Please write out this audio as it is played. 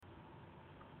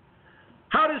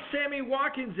How does Sammy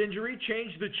Watkins' injury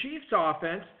change the Chiefs'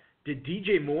 offense? Did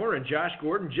DJ Moore and Josh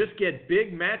Gordon just get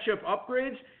big matchup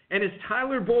upgrades? And is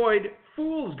Tyler Boyd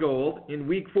fool's gold in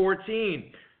Week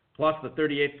 14? Plus, the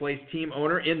 38th place team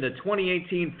owner in the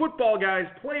 2018 Football Guys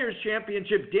Players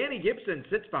Championship, Danny Gipson,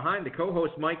 sits behind the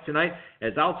co-host Mike tonight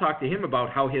as I'll talk to him about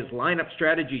how his lineup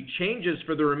strategy changes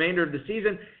for the remainder of the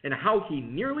season and how he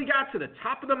nearly got to the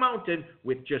top of the mountain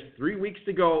with just 3 weeks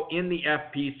to go in the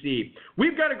FPC.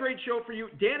 We've got a great show for you.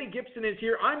 Danny Gipson is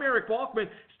here. I'm Eric Balkman.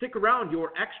 Stick around.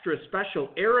 Your extra special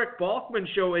Eric Balkman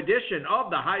Show edition of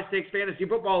the High Stakes Fantasy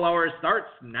Football Hour starts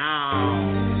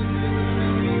now.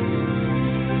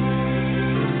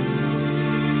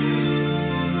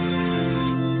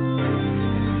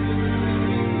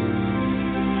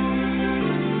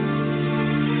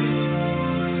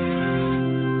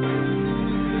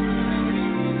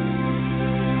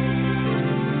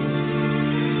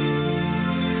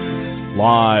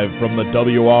 Live from the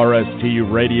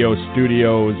WRST radio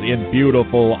studios in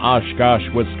beautiful Oshkosh,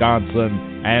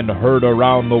 Wisconsin, and heard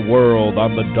around the world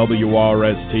on the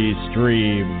WRST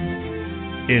stream,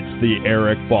 it's the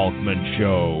Eric Balkman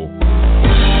Show.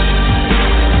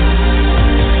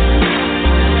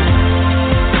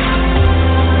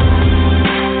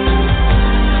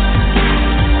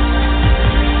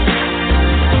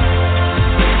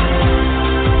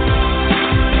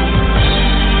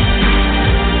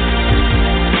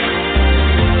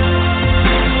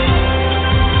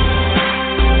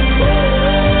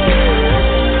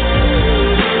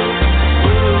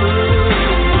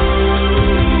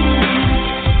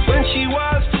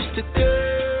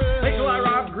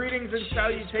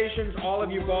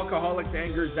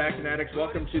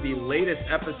 Welcome to the latest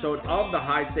episode of the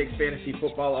High Stakes Fantasy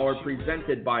Football Hour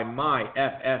presented by myffpc.com.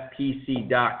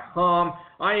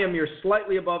 I am your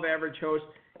slightly above average host,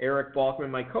 Eric Balkman.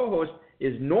 My co-host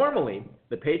is normally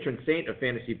the patron saint of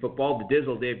fantasy football, the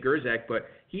Dizzle Dave Gerzak, but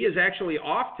he is actually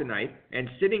off tonight, and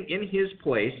sitting in his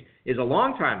place is a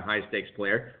longtime high stakes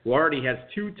player who already has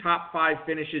 2 top 5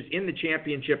 finishes in the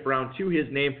championship round to his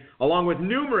name, along with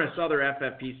numerous other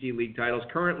FFPC league titles.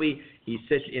 Currently, he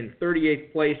sits in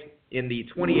 38th place in the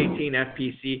 2018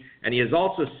 FPC, and he is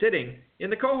also sitting in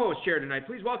the co-host chair tonight.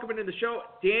 Please welcome into the show,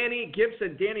 Danny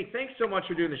Gipson. Danny, thanks so much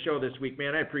for doing the show this week,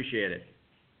 man. I appreciate it.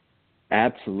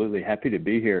 Absolutely. Happy to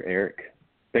be here, Eric.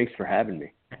 Thanks for having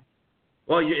me.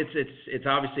 Well, it's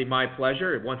obviously my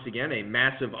pleasure. Once again, a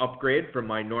massive upgrade from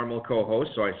my normal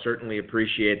co-host, so I certainly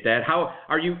appreciate that. How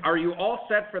are you all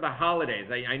set for the holidays?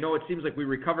 I know it seems like we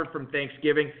recovered from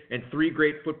Thanksgiving and 3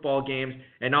 great football games,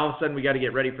 and all of a sudden we got to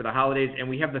get ready for the holidays, and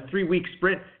we have the 3-week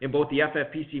sprint in both the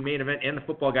FFPC main event and the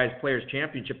Football Guys Players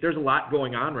Championship. There's a lot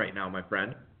going on right now, my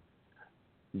friend.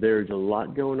 There's a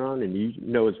lot going on, and you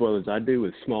know as well as I do,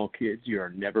 with small kids, you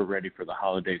are never ready for the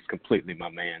holidays completely, my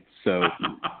man. So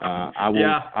I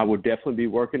will definitely be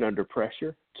working under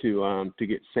pressure to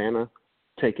get Santa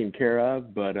taken care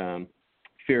of, but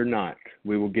fear not,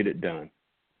 we will get it done.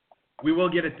 We will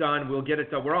get it done. We'll get it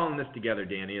done. We're all in this together,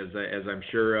 Danny, as I'm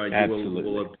sure you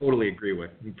will totally agree with,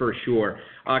 for sure.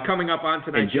 Coming up on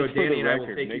tonight's show, Danny and I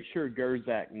will make sure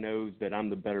Gerzak knows that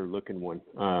I'm the better looking one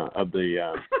of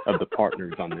the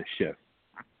partners on this show.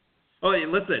 Oh,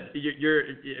 listen, you're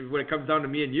when it comes down to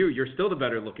me and you, you're still the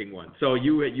better looking one. So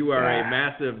you are a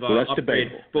massive that's upgrade.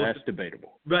 Debatable. That's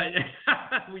debatable. But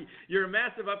you're a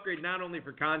massive upgrade not only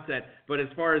for content, but as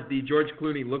far as the George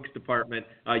Clooney looks department,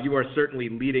 you are certainly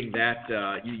leading that.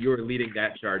 You are leading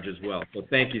that charge as well. So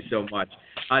thank you so much,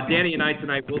 Danny and I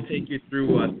tonight will take you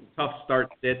through tough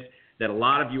start sits that a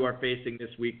lot of you are facing this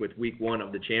week with Week 1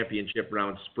 of the championship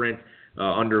round sprint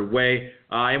underway.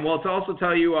 And we'll also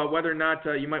tell you whether or not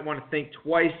you might want to think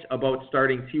twice about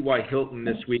starting T.Y. Hilton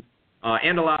this week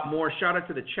and a lot more. Shout out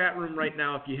to the chat room right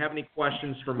now. If you have any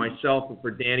questions for myself or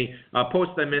for Danny,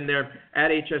 post them in there.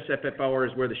 At HSFF Hour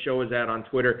is where the show is at on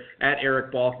Twitter. At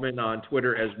Eric Balkman on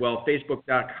Twitter as well.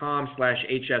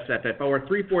 Facebook.com/HSFF Hour.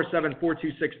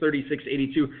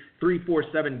 347-426-3682.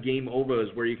 347-GAME-OVA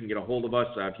is where you can get a hold of us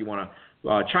if you want to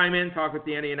chime in, talk with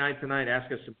Danny and I tonight,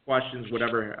 ask us some questions,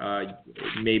 whatever it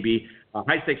may be.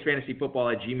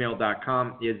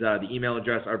 highstakesfantasyfootball@gmail.com is the email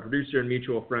address. Our producer and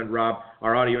mutual friend, Rob,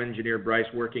 our audio engineer, Bryce,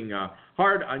 working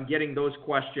hard on getting those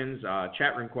questions,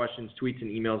 chat room questions, tweets,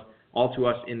 and emails all to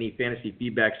us in the fantasy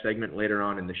feedback segment later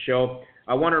on in the show.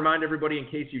 I want to remind everybody, in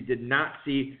case you did not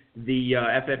see the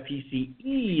FFPC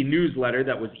newsletter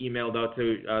that was emailed out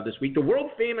to this week, the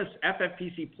world-famous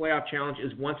FFPC Playoff Challenge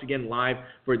is once again live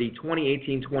for the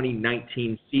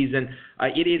 2018-2019 season.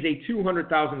 It is a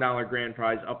 $200,000 grand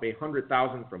prize, up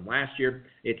 $100,000 from last year.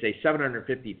 It's a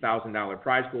 $750,000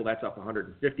 prize pool. That's up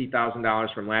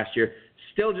 $150,000 from last year.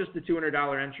 Still just the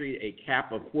 $200 entry, a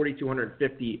cap of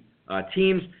 4,250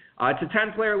 teams. It's a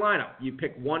 10-player lineup. You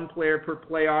pick one player per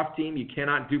playoff team. You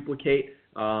cannot duplicate,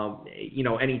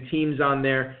 any teams on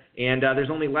there. And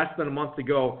there's only less than a month to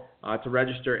go to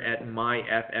register at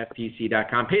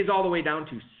myffpc.com. Pays all the way down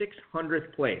to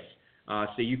 600th place.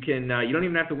 So you can you don't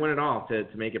even have to win it all to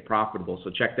make it profitable. So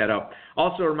check that out.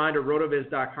 Also, a reminder,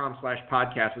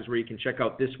 rotoviz.com/podcast is where you can check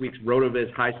out this week's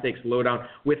RotoViz High Stakes Lowdown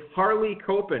with Harley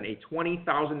Copen, a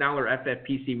 $20,000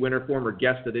 FFPC winner, former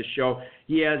guest of this show.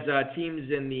 He has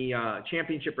teams in the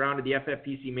championship round of the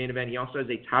FFPC main event. He also has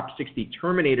a top 60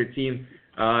 Terminator team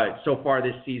so far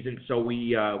this season. So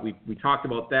we talked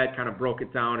about that, kind of broke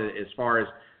it down as far as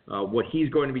what he's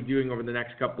going to be doing over the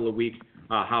next couple of weeks,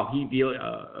 how he views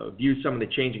some of the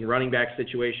changing running back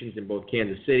situations in both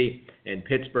Kansas City and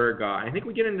Pittsburgh. I think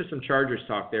we get into some Chargers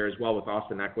talk there as well with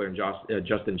Austin Eckler and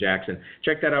Justin Jackson.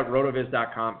 Check that out,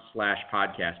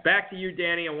 rotoviz.com/podcast. Back to you,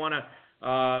 Danny. I want to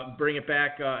bring it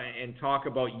back and talk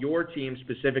about your team,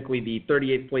 specifically the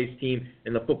 38th place team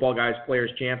in the Football Guys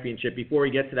Players Championship. Before we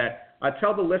get to that,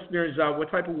 tell the listeners what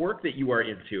type of work that you are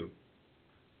into.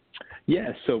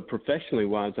 Yeah, so professionally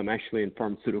wise, I'm actually in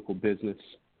pharmaceutical business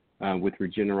with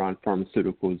Regeneron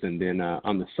Pharmaceuticals, and then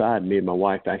on the side, me and my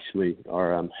wife actually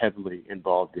are heavily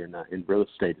involved in real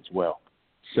estate as well.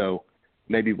 So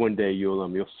maybe one day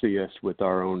you'll see us with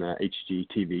our own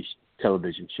HGTV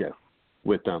television show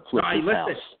with Flipper's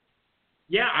House.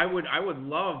 Yeah, I would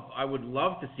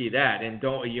love to see that, and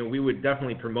we would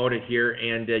definitely promote it here,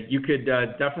 and you could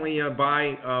definitely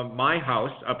buy my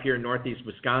house up here in Northeast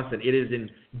Wisconsin. It is in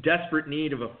desperate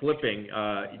need of a flipping.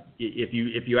 If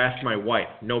you ask my wife,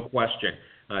 no question,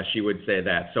 she would say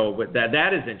that. So, but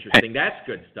that is interesting. That's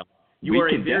good stuff. You are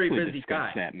a very busy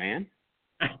guy. That man,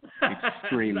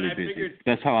 extremely busy.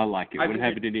 That's how I like it. Wouldn't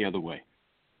have it any other way.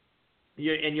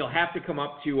 And you'll have to come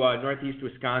up to Northeast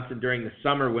Wisconsin during the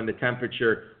summer when the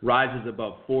temperature rises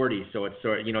above 40. So it's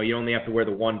you only have to wear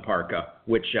the one parka,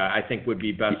 which I think would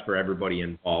be best for everybody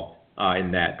involved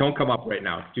in that. Don't come up right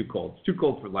now; it's too cold. It's too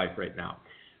cold for life right now.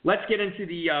 Let's get into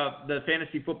the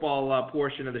fantasy football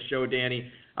portion of the show, Danny.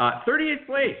 38th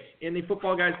place in the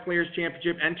Football Guys Players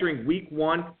Championship, entering Week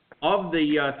 1 of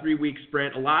the 3-week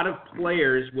sprint. A lot of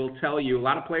players will tell you, a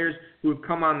lot of players who have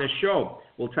come on this show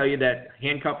will tell you that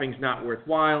handcuffing is not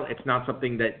worthwhile. It's not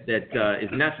something that is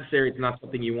necessary. It's not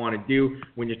something you want to do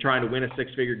when you're trying to win a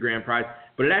six-figure grand prize.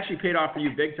 But it actually paid off for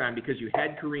you big time because you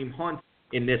had Kareem Hunt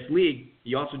in this league.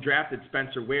 You also drafted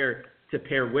Spencer Ware to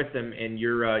pair with him, and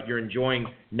you're enjoying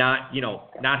not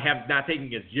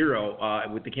taking a zero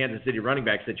with the Kansas City running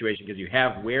back situation because you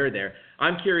have Ware there.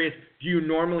 I'm curious, do you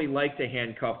normally like to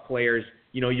handcuff players,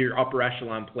 your upper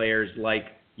echelon players like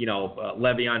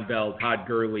Le'Veon Bell, Todd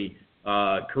Gurley,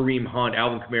 Kareem Hunt,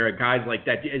 Alvin Kamara, guys like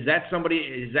that? Is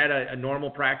that a normal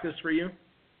practice for you?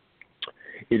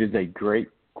 It is a great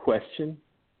question,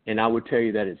 and I would tell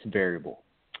you that it's variable.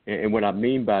 And what I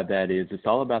mean by that is it's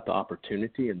all about the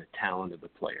opportunity and the talent of the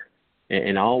player.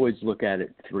 And I always look at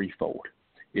it threefold.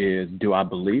 Do I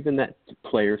believe in that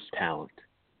player's talent?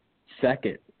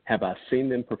 Second, have I seen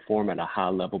them perform at a high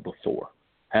level before?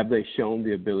 Have they shown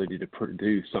the ability to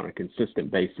produce on a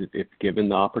consistent basis if given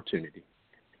the opportunity?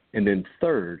 And then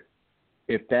third,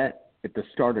 if the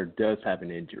starter does have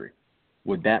an injury,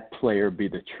 would that player be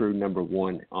the true number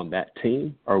one on that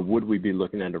team, or would we be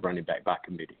looking at a running back by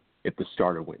committee if the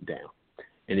starter went down?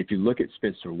 And if you look at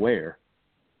Spencer Ware,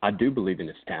 I do believe in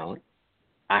his talent.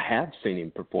 I have seen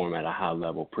him perform at a high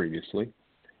level previously.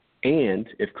 And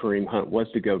if Kareem Hunt was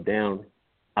to go down,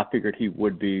 I figured he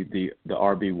would be the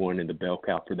RB1 in the bell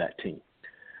cow for that team.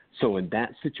 So in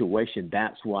that situation,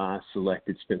 that's why I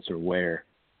selected Spencer Ware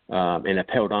and have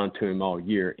held on to him all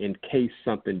year in case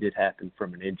something did happen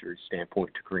from an injury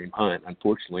standpoint to Kareem Hunt.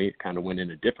 Unfortunately, it kind of went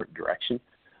in a different direction.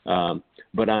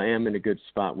 But I am in a good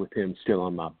spot with him still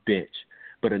on my bench.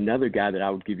 But another guy that I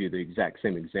would give you the exact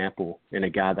same example, and a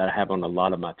guy that I have on a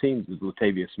lot of my teams, is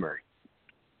Latavius Murray.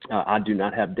 I do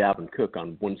not have Dalvin Cook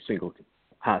on one single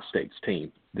high-stakes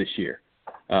team this year.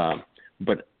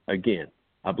 But, again,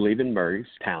 I believe in Murray's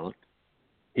talent.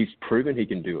 He's proven he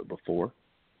can do it before.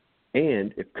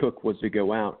 And if Cook was to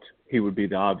go out, he would be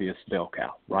the obvious bell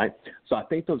cow, right? So I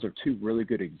think those are two really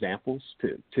good examples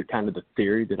to kind of the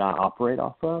theory that I operate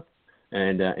off of.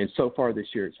 And so far this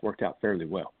year, it's worked out fairly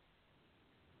well.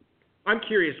 I'm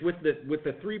curious with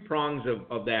the three prongs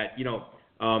of that.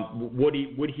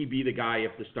 Would he be the guy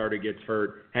if the starter gets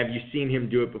hurt? Have you seen him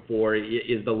do it before?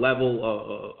 Is the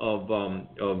level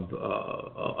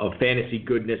of fantasy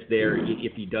goodness there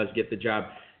if he does get the job?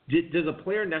 Does a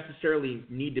player necessarily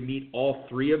need to meet all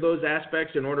three of those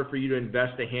aspects in order for you to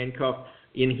invest a handcuff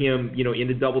in him, in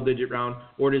the double-digit round,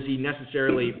 or does he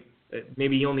necessarily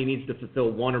maybe he only needs to fulfill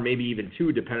one or maybe even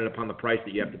two, depending upon the price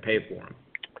that you have to pay for him?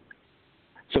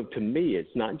 So to me, it's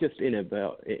not just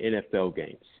NFL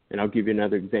games. And I'll give you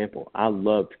another example. I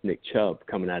loved Nick Chubb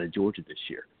coming out of Georgia this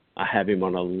year. I have him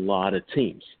on a lot of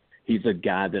teams. He's a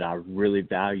guy that I really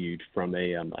valued from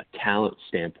a talent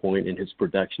standpoint in his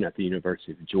production at the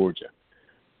University of Georgia.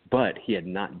 But he had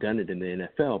not done it in the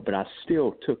NFL, but I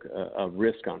still took a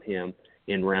risk on him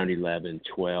in round 11,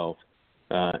 12,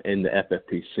 in the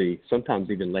FFPC, sometimes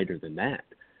even later than that.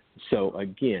 So,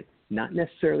 again, not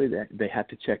necessarily that they have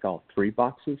to check all three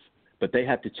boxes, but they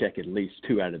have to check at least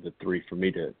two out of the three for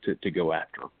me to go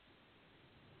after them.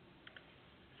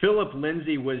 Philip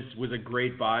Lindsay was a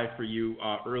great buy for you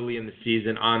early in the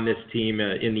season on this team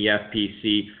in the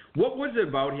FPC. What was it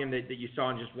about him that you saw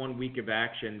in just 1 week of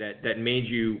action that made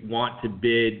you want to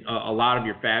bid a lot of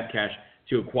your fab cash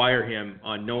to acquire him,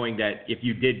 knowing that if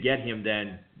you did get him,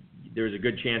 then there's a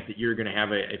good chance that you're going to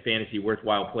have a fantasy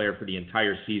worthwhile player for the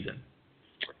entire season?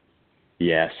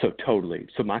 Yeah, so totally.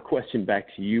 So my question back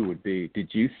to you would be, did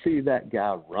you see that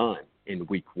guy run in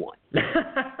week 1?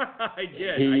 I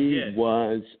did. He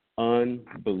was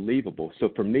unbelievable. So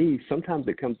for me, sometimes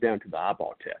it comes down to the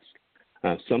eyeball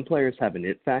test. Some players have an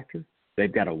it factor.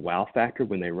 They've got a wow factor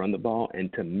when they run the ball.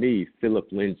 And to me, Philip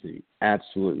Lindsay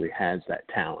absolutely has that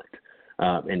talent.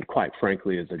 And quite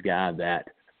frankly, is a guy that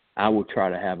I will try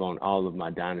to have on all of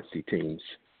my dynasty teams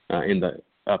in the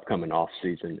upcoming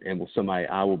offseason, and with somebody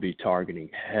I will be targeting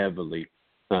heavily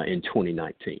in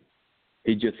 2019.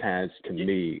 He just has, to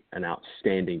me, an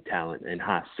outstanding talent and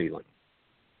high ceiling.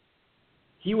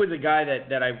 He was a guy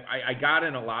that I got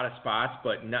in a lot of spots,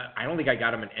 but I don't think I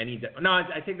got him in any. No,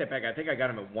 I take that back. I think I got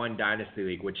him in one dynasty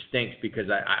league, which stinks because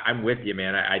I'm with you,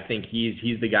 man. I think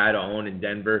he's the guy to own in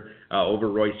Denver over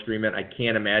Royce Freeman. I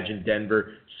can't imagine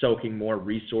Denver soaking more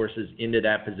resources into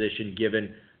that position,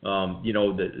 given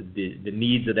the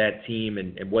needs of that team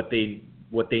and what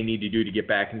they need to do to get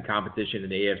back in competition in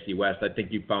the AFC West. I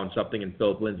think you found something in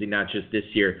Philip Lindsay, not just this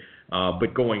year,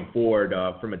 but going forward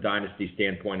from a dynasty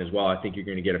standpoint as well. I think you're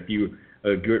going to get a few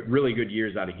really good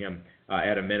years out of him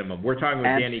at a minimum. We're talking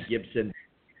with Danny Gipson.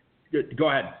 Go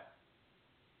ahead.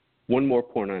 One more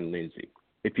point on Lindsay.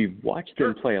 If you've watched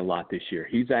him play a lot this year,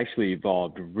 he's actually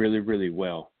evolved really, really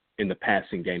well in the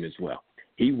passing game as well.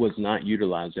 He was not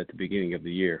utilized at the beginning of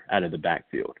the year out of the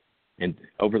backfield. And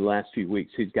over the last few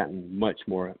weeks, he's gotten much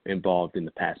more involved in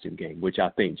the passing game, which I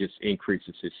think just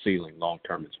increases his ceiling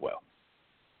long-term as well.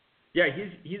 Yeah,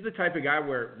 he's the type of guy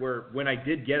where when I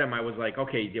did get him, I was like,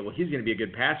 okay, well, he's going to be a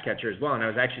good pass catcher as well. And I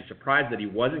was actually surprised that he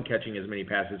wasn't catching as many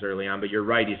passes early on. But you're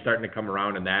right, he's starting to come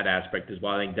around in that aspect as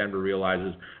well. I think Denver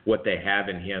realizes what they have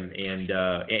in him,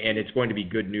 and it's going to be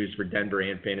good news for Denver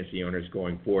and fantasy owners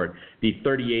going forward. The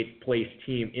 38th place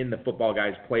team in the Football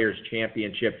Guys Players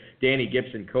Championship. Danny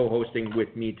Gipson co-hosting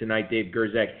with me tonight. Dave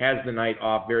Gerzak has the night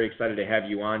off. Very excited to have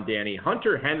you on, Danny.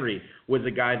 Hunter Henry was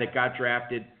a guy that got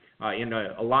drafted in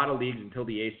a lot of leagues until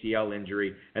the ACL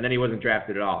injury, and then he wasn't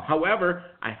drafted at all. However,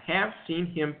 I have seen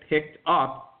him picked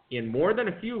up in more than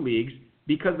a few leagues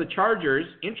because the Chargers,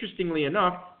 interestingly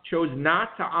enough, chose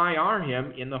not to IR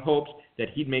him in the hopes that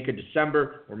he'd make a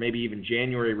December or maybe even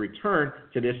January return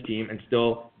to this team and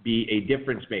still be a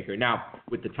difference maker. Now,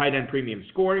 with the tight end premium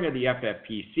scoring of the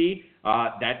FFPC,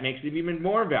 that makes him even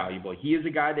more valuable. He is a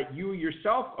guy that you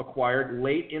yourself acquired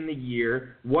late in the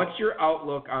year. What's your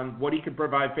outlook on what he could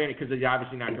provide fantasy? Because he's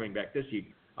obviously not coming back this year.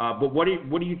 But what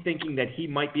are you thinking that he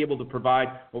might be able to provide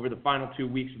over the final 2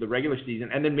 weeks of the regular season?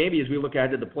 And then maybe as we look ahead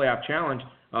to the playoff challenge,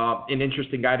 an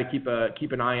interesting guy to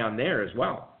keep an eye on there as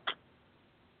well.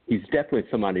 He's definitely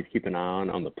somebody to keep an eye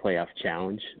on the playoff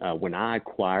challenge. When I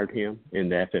acquired him in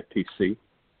the FFPC,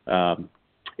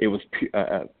 it was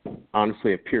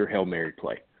honestly a pure Hail Mary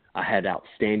play. I had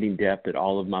outstanding depth at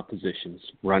all of my positions,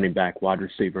 running back, wide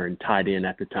receiver, and tight end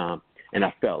at the time, and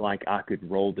I felt like I could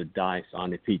roll the dice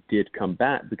on if he did come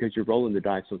back, because you're rolling the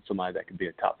dice on somebody that could be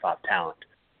a top 5 talent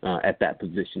at that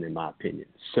position, in my opinion.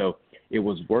 So it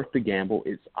was worth the gamble.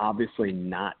 It's obviously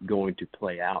not going to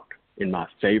play out in my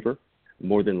favor,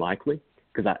 more than likely,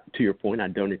 because to your point, I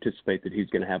don't anticipate that he's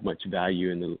going to have much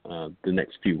value in the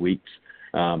next few weeks.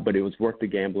 But it was worth the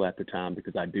gamble at the time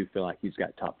because I do feel like he's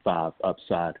got top 5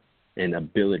 upside and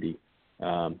ability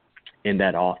in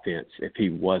that offense if he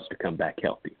was to come back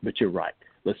healthy. But you're right.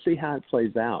 Let's see how it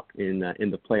plays out in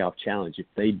the playoff challenge if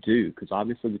they do, because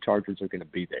obviously the Chargers are going to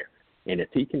be there. And if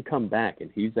he can come back and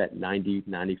he's at 90,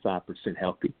 95%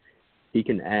 healthy, he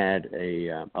can add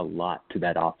a lot to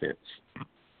that offense.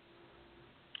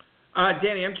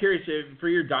 Danny, I'm curious, for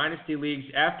your dynasty leagues,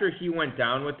 after he went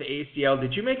down with the ACL,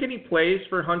 did you make any plays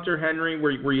for Hunter Henry?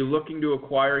 Were you looking to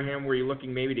acquire him? Were you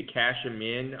looking maybe to cash him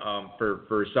in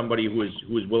for somebody who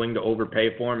was willing to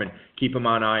overpay for him and keep him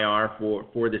on IR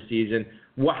for the season?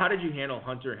 How did you handle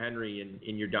Hunter Henry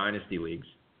in your dynasty leagues?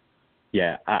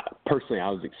 Yeah, personally, I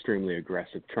was extremely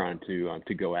aggressive trying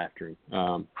to go after him.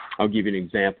 I'll give you an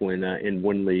example. In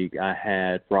one league, I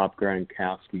had Rob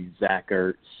Gronkowski, Zach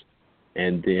Ertz,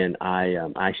 and then I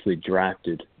actually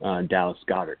drafted Dallas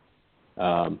Goedert.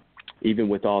 Even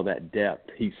with all that depth,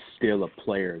 he's still a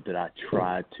player that I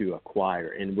tried to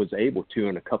acquire and was able to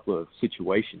in a couple of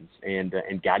situations and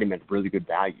got him at really good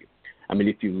value. I mean,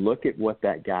 if you look at what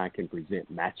that guy can present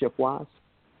matchup-wise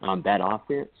on that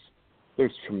offense,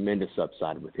 there's tremendous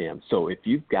upside with him. So if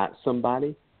you've got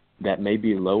somebody that may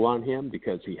be low on him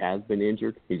because he has been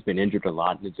injured, he's been injured a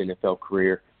lot in his NFL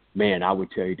career, man, I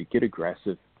would tell you to get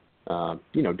aggressive.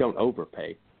 Don't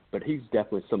overpay. But he's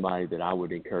definitely somebody that I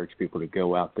would encourage people to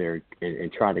go out there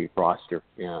and try to roster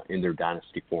in their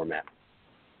dynasty format.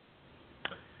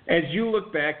 As you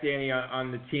look back, Danny,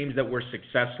 on the teams that were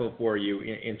successful for you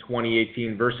in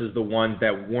 2018 versus the ones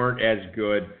that weren't as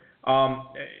good,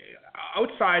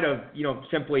 outside of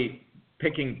simply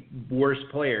picking worse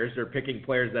players or picking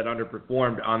players that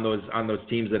underperformed on those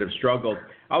teams that have struggled,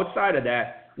 outside of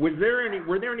that, were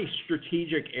there any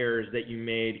strategic errors that you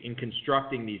made in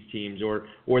constructing these teams, or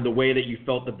the way that you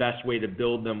felt the best way to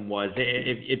build them was?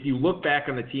 If you look back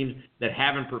on the teams that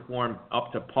haven't performed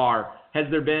up to par, has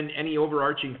there been any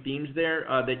overarching themes there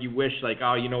that you wish, like,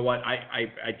 oh, you know what,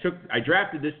 I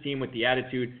drafted this team with the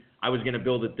attitude I was going to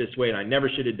build it this way, and I never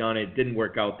should have done it. It didn't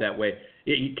work out that way.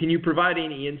 Can you provide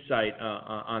any insight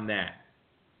on that?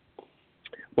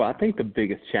 Well, I think the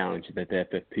biggest challenge that the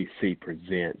FFPC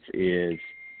presents is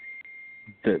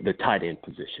the tight end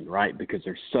position, right? Because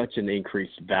there's such an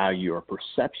increased value or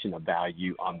perception of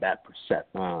value on that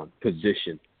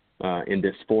position in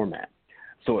this format.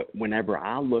 So whenever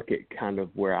I look at kind of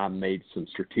where I made some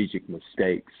strategic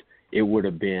mistakes, it would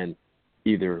have been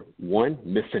either, one,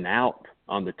 missing out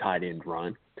on the tight end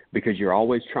run, because you're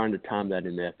always trying to time that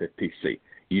in the FFPC.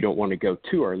 You don't want to go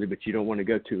too early, but you don't want to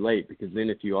go too late, because then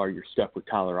if you are, you're stuck with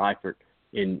Tyler Eifert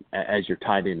as your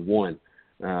tight end one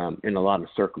in a lot of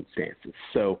circumstances.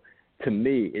 So to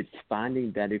me, it's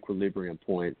finding that equilibrium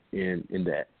point in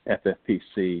the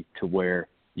FFPC to where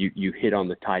you hit on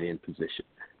the tight end position.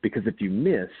 Because if you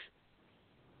miss,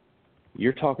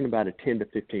 you're talking about a 10 to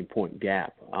 15-point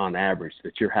gap on average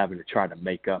that you're having to try to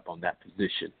make up on that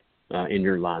position in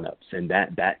your lineups, and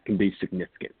that can be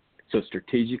significant. So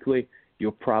strategically,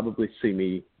 you'll probably see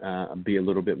me be a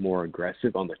little bit more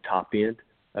aggressive on the top end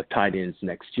of tight ends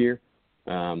next year,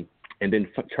 and then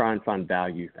try and find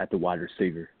value at the wide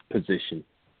receiver position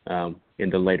in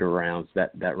the later rounds,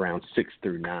 that round 6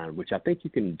 through 9, which I think you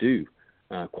can do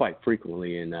quite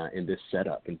frequently in this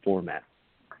setup and format.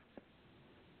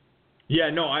 Yeah,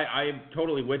 no, I'm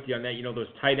totally with you on that. Those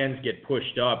tight ends get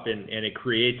pushed up, and it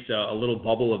creates a little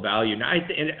bubble of value. Now,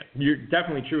 and you're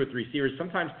definitely true with receivers.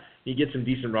 Sometimes you get some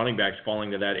decent running backs falling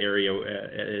to that area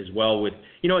as well.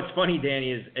 It's funny,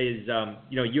 Danny, is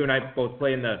you and I both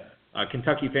play in the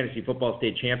Kentucky Fantasy Football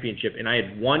State Championship, and I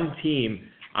had one team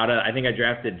out of, I think I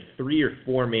drafted 3 or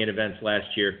 4 main events last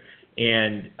year,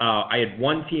 and I had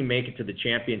one team make it to the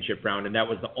championship round, and that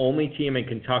was the only team in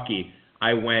Kentucky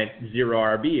I went 0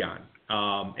 RB on.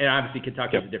 And obviously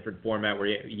Kentucky is a different format where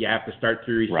you have to start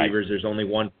 3 receivers. Right. There's only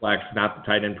one flex, not the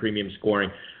tight end premium scoring.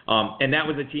 And that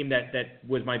was a team that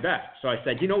was my best. So I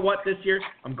said, you know what, this year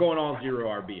I'm going all 0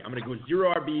 RB. I'm going to go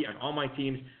 0 RB on all my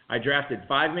teams. I drafted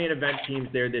 5 main event teams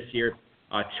there this year.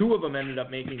 2 of them ended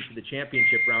up making it to the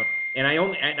championship round. And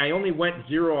I only went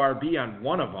 0 RB on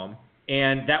one of them.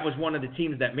 And that was one of the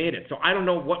teams that made it. So I don't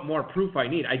know what more proof I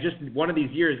need. One of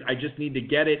these years, I just need to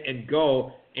get it and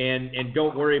go and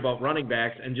don't worry about running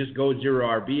backs and just go 0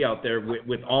 RB out there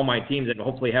with all my teams and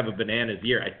hopefully have a bananas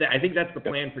year. I think that's the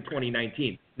plan for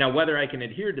 2019. Now, whether I can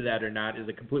adhere to that or not is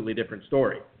a completely different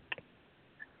story.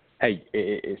 Hey,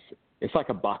 it's like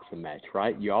a boxing match,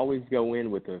 right? You always go in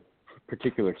with a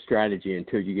particular strategy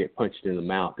until you get punched in the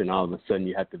mouth, and all of a sudden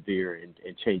you have to veer and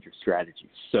change your strategy.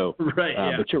 So, right,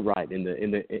 yeah. But you're right. In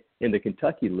the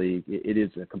Kentucky League, it is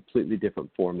a completely different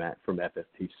format from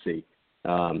FFPC,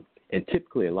 and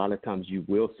typically a lot of times you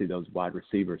will see those wide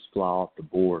receivers fly off the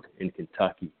board in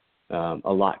Kentucky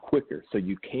a lot quicker. So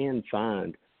you can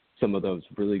find some of those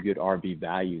really good RB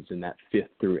values in that 5th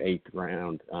through 8th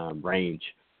round range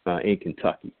in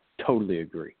Kentucky. Totally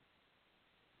agree.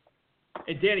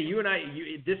 And Danny, you and I,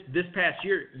 this past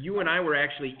year, you and I were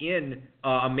actually in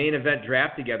a main event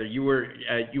draft together. You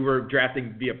were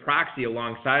drafting via proxy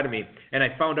alongside of me, and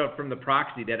I found out from the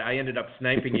proxy that I ended up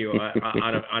sniping you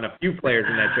on a few players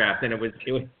in that draft, and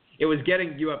it was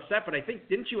getting you upset. But I think,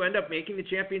 didn't you end up making the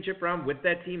championship round with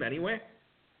that team anyway?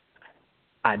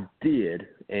 I did,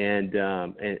 and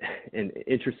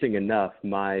interesting enough,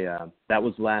 that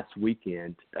was last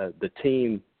weekend. The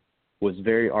team was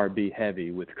very RB heavy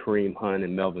with Kareem Hunt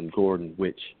and Melvin Gordon,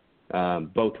 which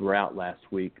both were out last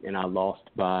week, and I lost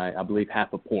by, I believe,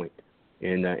 half a point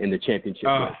in the championship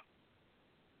game.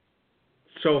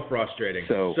 So frustrating,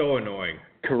 so annoying.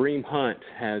 Kareem Hunt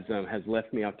has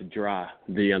left me out to dry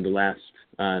the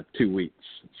last 2 weeks,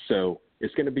 so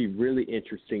it's going to be really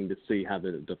interesting to see how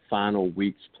the final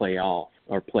weeks play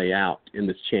out in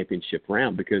this championship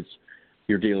round, because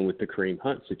you're dealing with the Kareem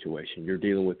Hunt situation. You're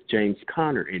dealing with James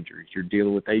Conner injuries. You're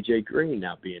dealing with A.J. Green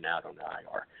now being out on the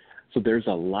IR. So there's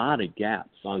a lot of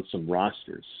gaps on some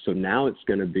rosters. So now it's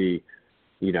going to be,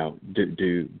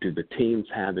 do the teams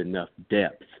have enough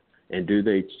depth, and do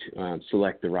they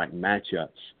select the right matchups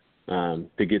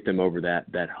to get them over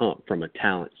that hump from a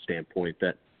talent standpoint,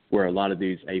 that where a lot of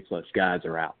these A-plus guys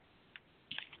are out.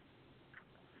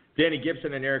 Danny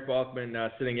Gipson and Eric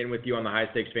Balkman sitting in with you on the High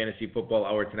Stakes Fantasy Football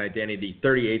Hour tonight. Danny, the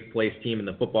 38th place team in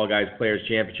the Football Guys Players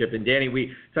Championship. And Danny,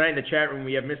 tonight in the chat room,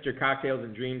 we have Mr. Cocktails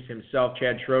and Dreams himself,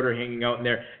 Chad Schroeder, hanging out in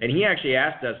there. And he actually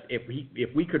asked us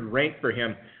if we could rank for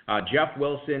him Jeff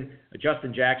Wilson,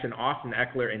 Justin Jackson, Austin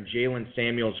Eckler, and Jalen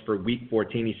Samuels for Week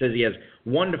 14. He says he has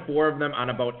 1 to 4 of them on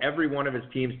about every one of his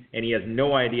teams, and he has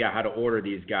no idea how to order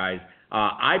these guys.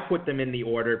 I put them in the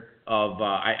order of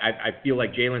I feel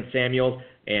like Jalen Samuels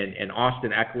and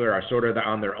Austin Eckler are sort of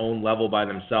on their own level by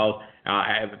themselves.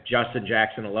 I have Justin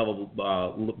Jackson a level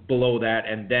below that,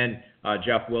 and then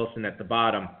Jeff Wilson at the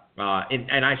bottom.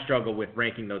 And I struggle with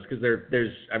ranking those because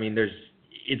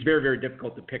it's very, very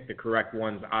difficult to pick the correct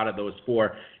ones out of those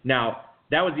 4. Now,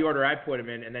 that was the order I put them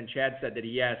in, and then Chad said that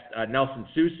he asked Nelson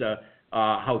Sousa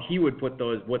how he would put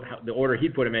those, the order he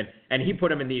put them in, and he put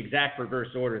them in the exact reverse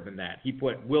order than that. He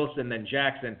put Wilson, then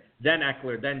Jackson, then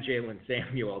Eckler, then Jalen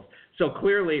Samuels. So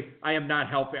clearly, I am not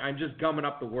helping. I'm just gumming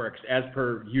up the works, as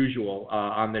per usual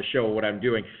on this show, what I'm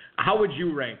doing. How would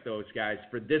you rank those guys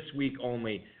for this week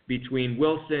only between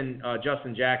Wilson,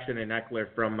 Justin Jackson, and Eckler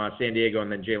from San Diego,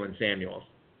 and then Jalen Samuels?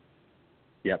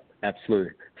 Yep,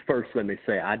 absolutely. First, let me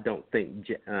say I don't think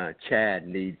Chad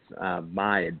needs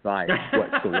my advice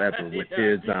whatsoever with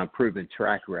his proven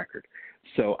track record.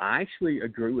 So I actually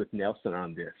agree with Nelson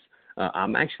on this.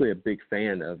 I'm actually a big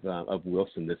fan of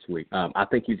Wilson this week. I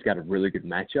think he's got a really good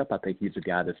matchup. I think he's a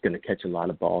guy that's going to catch a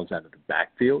lot of balls out of the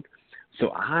backfield. So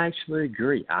I actually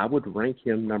agree. I would rank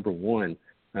him number 1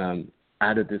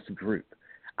 out of this group.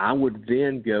 I would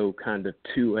then go kind of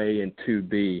 2A and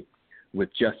 2B with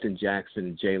Justin Jackson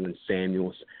and Jalen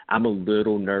Samuels. I'm a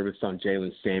little nervous on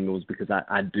Jalen Samuels because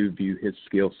I do view his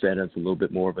skill set as a little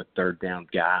bit more of a third down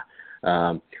guy.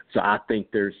 So I think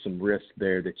there's some risk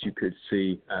there that you could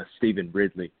see Stephen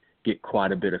Ridley get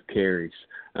quite a bit of carries,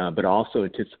 but also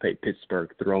anticipate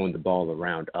Pittsburgh throwing the ball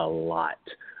around a lot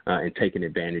and taking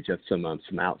advantage of some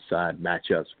outside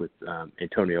matchups with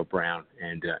Antonio Brown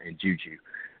and Juju.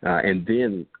 And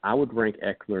then I would rank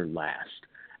Eckler last.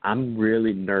 I'm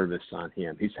really nervous on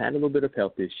him. He's had a little bit of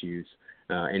health issues,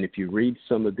 and if you read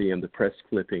some of the press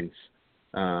clippings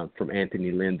from Anthony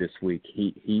Lynn this week,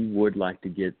 he would like to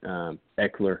get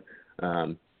Eckler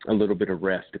a little bit of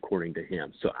rest, according to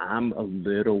him. So I'm a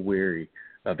little weary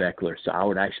of Eckler. So I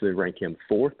would actually rank him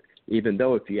 4th, even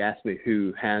though if you ask me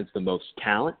who has the most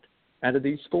talent out of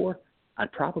these 4,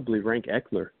 I'd probably rank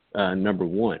Eckler number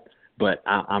 1. But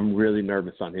I'm really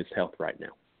nervous on his health right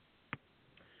now.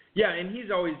 Yeah, and it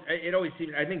always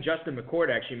seemed, I think Justin McCord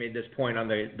actually made this point on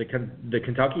the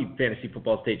Kentucky Fantasy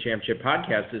Football State Championship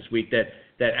podcast this week, that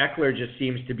Eckler just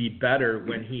seems to be better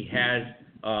when he has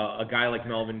a guy like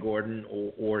Melvin Gordon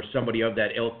or somebody of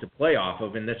that ilk to play off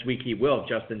of, and this week he will.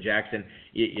 Justin Jackson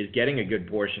is getting a good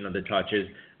portion of the touches.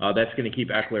 That's going to keep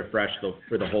Eckler fresh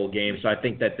for the whole game, so I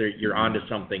think that you're onto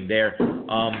something there.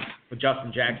 With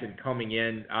Justin Jackson coming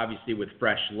in, obviously with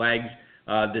fresh legs,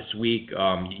 this week.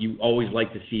 You always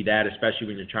like to see that, especially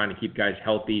when you're trying to keep guys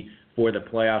healthy for the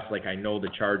playoffs, like I know the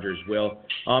Chargers will.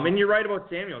 And you're right about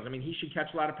Samuels. I mean, he should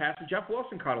catch a lot of passes. Jeff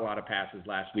Wilson caught a lot of passes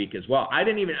last week as well.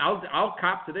 I'll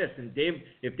cop to this. And Dave,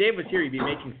 if Dave was here, he'd be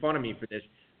making fun of me for this.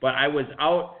 But I was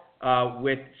out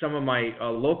with some of my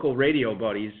local radio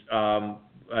buddies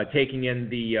taking in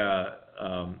the a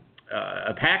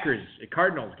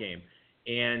Cardinals game,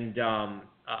 and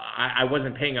I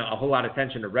wasn't paying a whole lot of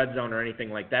attention to red zone or anything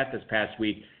like that this past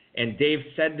week. And Dave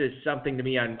said something to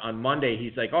me on Monday.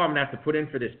 He's like, "Oh, I'm gonna have to put in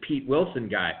for this Pete Wilson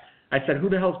guy." I said, "Who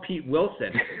the hell's Pete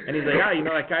Wilson?" And he's like, "Ah, you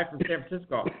know that guy from San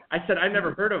Francisco." I said, "I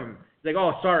never heard of him." He's like,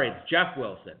 "Oh, sorry, it's Jeff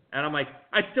Wilson." And I'm like,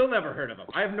 "I still never heard of him.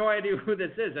 I have no idea who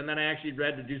this is." And then I actually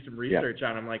had to do some research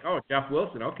on him. Like, "Oh, Jeff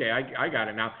Wilson. Okay, I got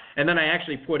it now." And then I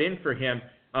actually put in for him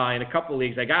in a couple of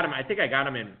leagues. I got him. I think I got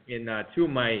him in two of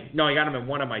my. No, I got him in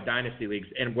one of my dynasty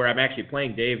leagues, and where I'm actually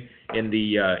playing Dave in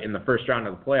the first round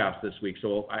of the playoffs this week.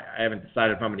 So I haven't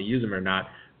decided if I'm going to use him or not.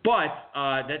 But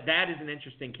that is an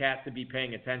interesting cat to be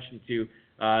paying attention to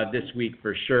this week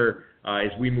for sure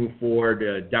as we move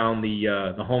forward down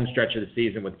the home stretch of the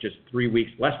season with just 3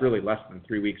 weeks, less than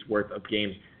 3 weeks worth of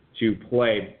games to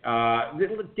play.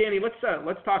 Danny,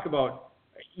 let's talk about.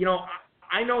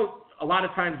 I know a lot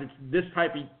of times it's this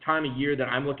time of year that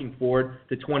I'm looking forward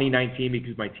to 2019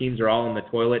 because my teams are all in the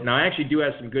toilet. Now, I actually do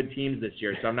have some good teams this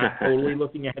year, so I'm not totally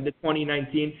looking ahead to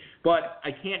 2019, but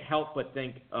I can't help but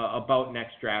think about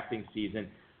next drafting season.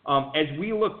 As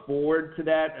we look forward to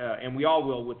that, and we all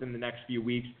will within the next few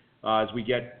weeks, as we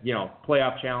get,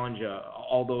 playoff challenge,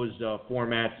 all those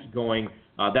formats going,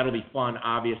 that'll be fun,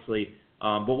 obviously.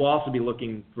 But we'll also be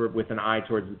looking with an eye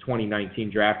towards the 2019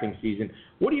 drafting season.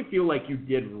 What do you feel like you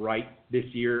did right this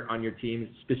year on your team,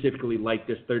 specifically like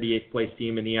this 38th place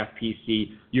team in the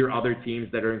FPC, your other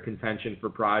teams that are in contention for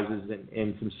prizes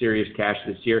and some serious cash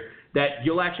this year, that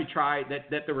you'll actually try,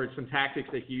 that there were some tactics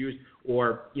that you used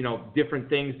or, different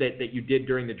things that you did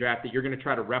during the draft that you're going to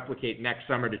try to replicate next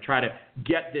summer to try to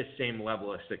get this same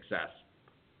level of success?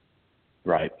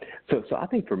 Right. So I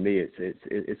think for me,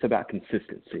 it's about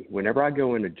consistency. Whenever I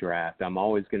go in a draft, I'm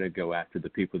always going to go after the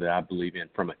people that I believe in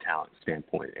from a talent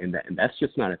standpoint, and that's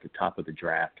just not at the top of the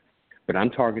draft. But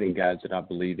I'm targeting guys that I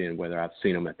believe in, whether I've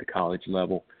seen them at the college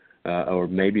level or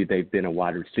maybe they've been a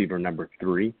wide receiver number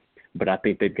 3, but I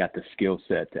think they've got the skill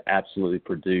set to absolutely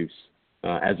produce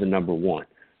as a number 1.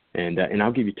 And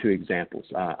I'll give you 2 examples.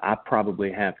 I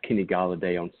probably have Kenny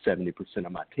Golladay on 70%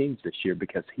 of my teams this year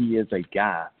because he is a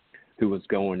guy who was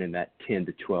going in that 10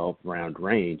 to 12 round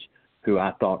range, who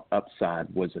I thought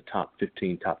upside was a top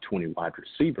 15, top 20 wide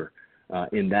receiver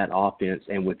in that offense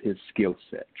and with his skill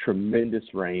set. Tremendous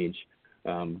range,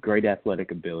 great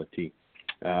athletic ability.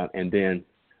 So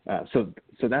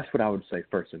that's what I would say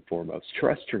first and foremost.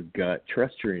 Trust your gut,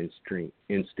 trust your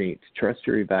instincts, trust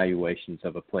your evaluations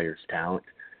of a player's talent,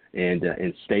 and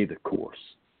stay the course.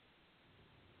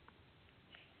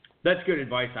 That's good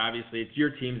advice, obviously. It's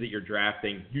your teams that you're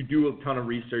drafting. You do a ton of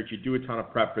research. You do a ton of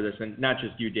prep for this, and not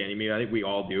just you, Danny. I mean, I think we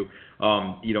all do.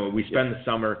 We spend the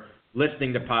summer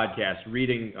listening to podcasts,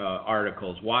 reading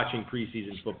articles, watching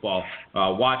preseason football,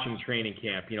 watching training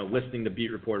camp, listening to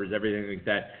beat reporters, everything like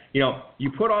that.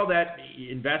 You put all that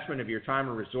investment of your time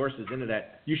and resources into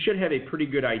that, you should have a pretty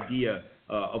good idea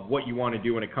of what you want to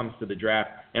do when it comes to the draft.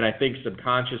 And I think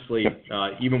subconsciously,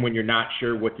 even when you're not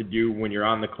sure what to do, when you're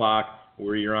on the clock,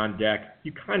 where you're on deck,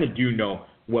 you kind of do know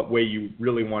what way you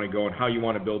really want to go and how you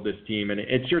want to build this team. And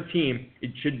it's your team.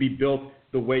 It should be built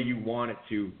the way you want it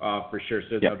to, for sure.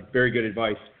 So it's very good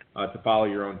advice to follow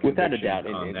your own conviction. Without a doubt.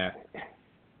 On that.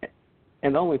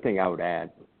 And the only thing I would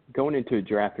add, going into a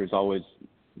draft, there's always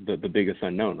the biggest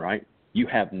unknown, right? You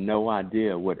have no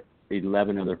idea what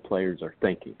 11 other players are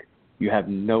thinking. You have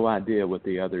no idea what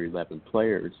the other 11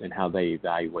 players and how they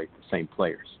evaluate the same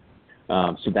players.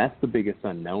 So that's the biggest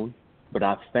unknown. But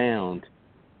I've found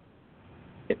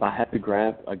if I have to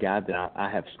grab a guy that I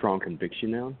have strong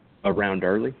conviction on around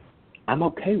early, I'm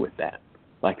okay with that.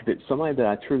 Like if it's somebody that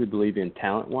I truly believe in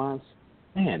talent-wise,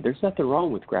 man, there's nothing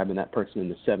wrong with grabbing that person in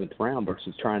the 7th round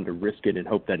versus trying to risk it and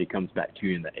hope that he comes back to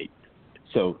you in the 8th.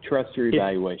 So trust your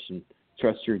evaluation,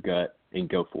 trust your gut, and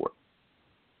go for it.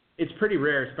 It's pretty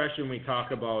rare, especially when we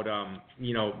talk about,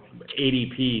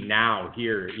 ADP now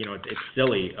here. It's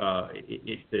silly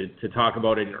to talk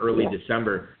about it in early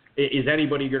December. Is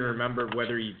anybody going to remember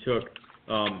whether you took,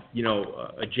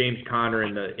 a James Conner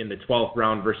in the 12th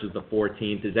round versus the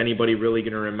 14th? Is anybody really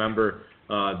going to remember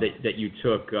that you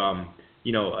took,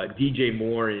 DJ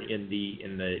Moore in the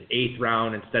 8th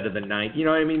round instead of the 9th? You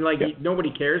know what I mean? Like nobody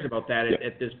cares about that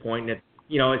at this point. And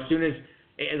as soon as,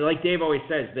 like Dave always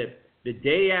says, that the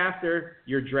day after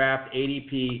your draft,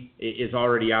 ADP is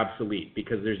already obsolete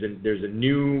because there's a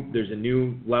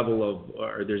new level of,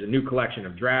 or there's a new collection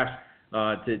of drafts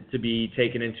to be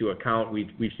taken into account.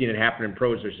 We've seen it happen in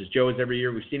pros versus Joes every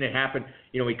year. We've seen it happen.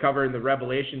 We cover in the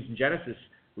Revelations and Genesis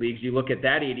leagues, you look at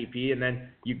that ADP, and then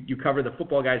you cover the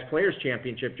Football Guys Players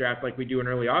Championship draft like we do in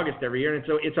early August every year. And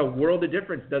so it's a world of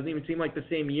difference. It doesn't even seem like the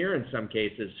same year in some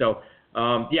cases. So,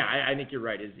 I think you're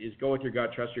right. Is go with your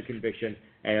gut, trust your conviction,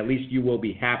 and at least you will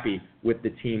be happy with the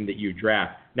team that you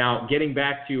draft. Now, getting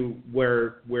back to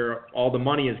where all the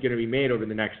money is going to be made over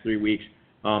the next 3 weeks,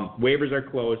 waivers are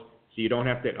closed, so you don't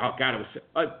have to. Oh God, it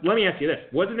was. Let me ask you this: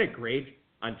 wasn't it great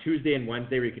on Tuesday and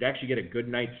Wednesday where you could actually get a good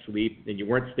night's sleep and you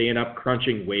weren't staying up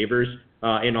crunching waivers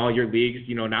in all your leagues?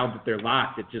 Now that they're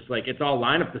locked, it's just like it's all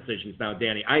lineup decisions now,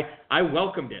 Danny. I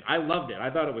welcomed it. I loved it. I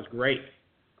thought it was great.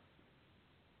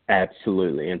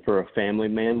 Absolutely. And for a family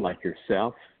man like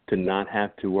yourself to not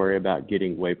have to worry about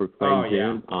getting waiver claims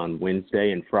in on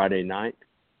Wednesday and Friday night,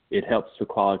 it helps the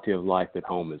quality of life at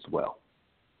home as well.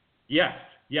 Yes,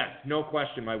 no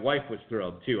question. My wife was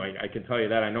thrilled too. I can tell you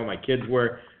that. I know my kids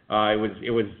were.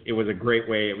 It was a great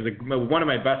way. It was one of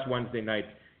my best Wednesday nights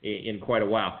in quite a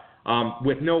while.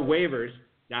 With no waivers,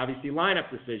 obviously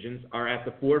lineup decisions are at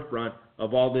the forefront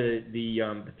of all the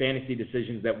fantasy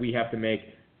decisions that we have to make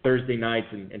Thursday nights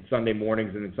and Sunday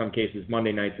mornings, and in some cases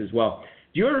Monday nights as well.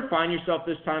 Do you ever find yourself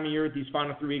this time of year with these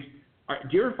final 3 weeks,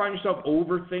 do you ever find yourself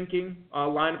overthinking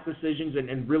lineup decisions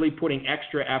and really putting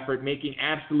extra effort, making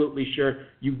absolutely sure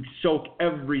you soak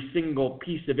every single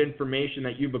piece of information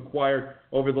that you've acquired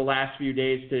over the last few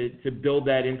days to build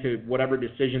that into whatever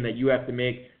decision that you have to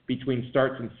make between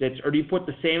starts and sits? Or do you put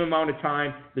the same amount of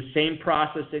time, the same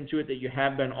process into it that you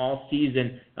have been all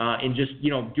season, and just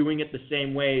doing it the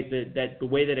same way, the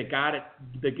way that it got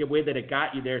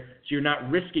you there, so you're not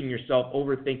risking yourself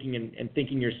overthinking and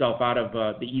thinking yourself out of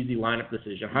the easy lineup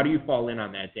decision? How do you fall in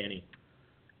on that, Danny?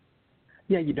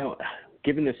 Yeah,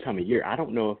 given this time of year, I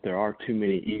don't know if there are too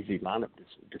many easy lineup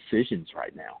decisions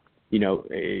right now.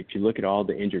 If you look at all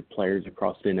the injured players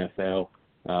across the NFL,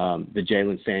 the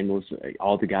Jalen Samuels,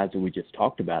 all the guys that we just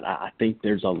talked about, I think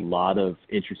there's a lot of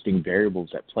interesting variables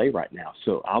at play right now.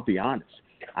 So I'll be honest,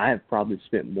 I have probably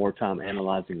spent more time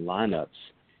analyzing lineups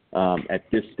at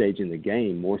this stage in the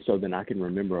game, more so than I can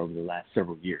remember over the last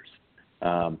several years.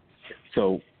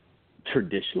 So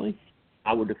traditionally,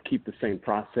 I would have kept the same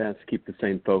process, keep the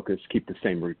same focus, keep the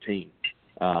same routine.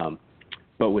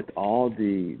 But with all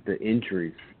the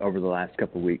injuries over the last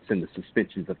couple of weeks and the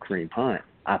suspensions of Kareem Hunt,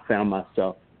 I found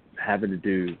myself having to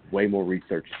do way more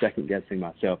research, second-guessing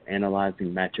myself, analyzing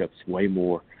matchups way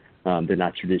more than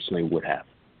I traditionally would have.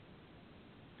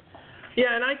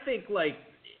 Yeah, and I think,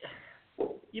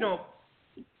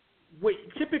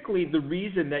 typically the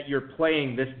reason that you're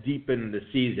playing this deep in the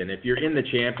season, if you're in the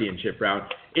championship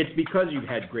round, it's because you've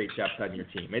had great depth on your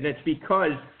team. And it's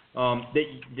because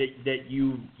that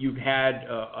you've had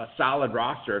a solid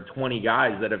roster of 20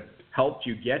 guys that have helped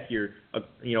you get here,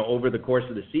 over the course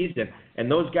of the season. And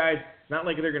those guys, it's not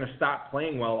like they're going to stop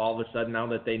playing well all of a sudden now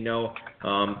that they know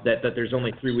that there's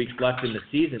only 3 weeks left in the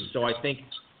season. So I think,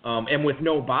 and with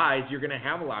no buys, you're going to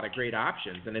have a lot of great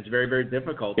options, and it's very, very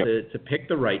difficult to pick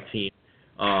the right team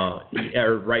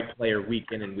or right player week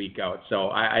in and week out. So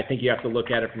I think you have to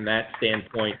look at it from that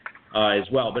standpoint as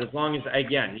well. But as long as,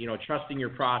 again, trusting your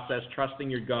process, trusting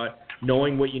your gut,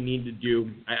 knowing what you need to do,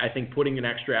 I think putting an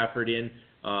extra effort in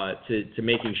to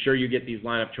making sure you get these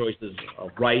lineup choices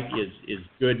right is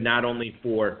good, not only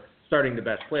for starting the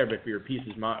best player, but for your peace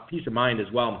of mind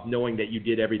as well, knowing that you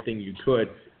did everything you could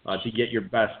to get your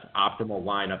best optimal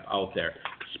lineup out there.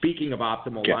 Speaking of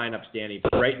optimal lineups, Danny,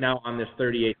 right now on this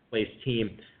 38th place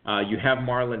team, you have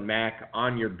Marlon Mack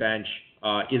on your bench.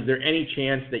 Is there any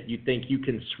chance that you think you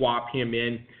can swap him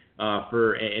in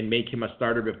and make him a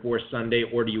starter before Sunday,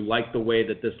 or do you like the way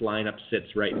that this lineup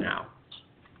sits right now?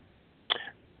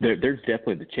 There's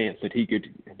definitely the chance that he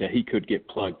could get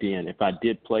plugged in. If I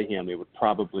did play him, it would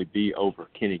probably be over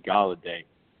Kenny Golladay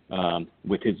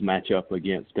with his matchup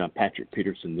against Patrick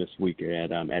Peterson this week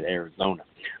at Arizona.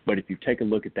 But if you take a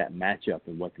look at that matchup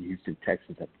and what the Houston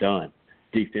Texans have done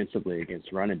defensively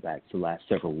against running backs the last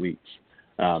several weeks,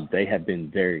 they have been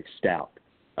very stout.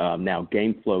 Now,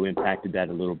 game flow impacted that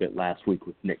a little bit last week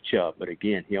with Nick Chubb, but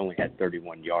again, he only had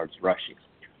 31 yards rushing.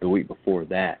 The week before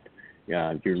that,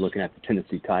 you're looking at the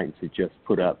Tennessee Titans who just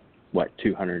put up,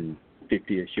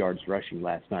 250-ish yards rushing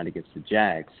last night against the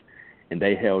Jags, and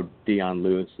they held Deion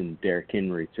Lewis and Derrick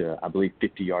Henry to, I believe,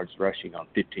 50 yards rushing on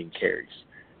 15 carries.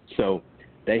 So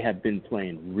they have been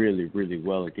playing really, really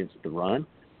well against the run,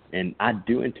 and I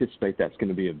do anticipate that's going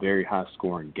to be a very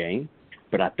high-scoring game,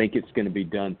 but I think it's going to be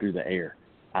done through the air.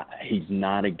 He's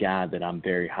not a guy that I'm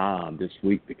very high on this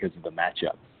week because of the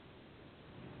matchup.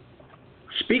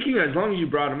 Speaking of, as long as you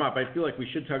brought him up, I feel like we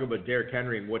should talk about Derrick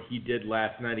Henry and what he did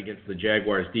last night against the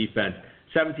Jaguars defense.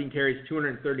 17 carries,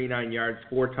 239 yards,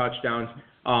 4 touchdowns.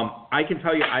 I can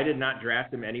tell you I did not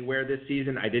draft him anywhere this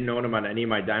season. I didn't own him on any of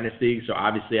my dynasty leagues, so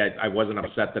obviously I wasn't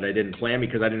upset that I didn't play him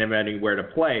because I didn't have anywhere to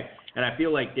play. And I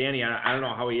feel like, Danny, I don't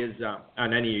know how he is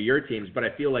on any of your teams, but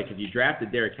I feel like if you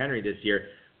drafted Derrick Henry this year,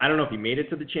 I don't know if you made it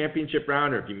to the championship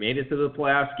round or if you made it to the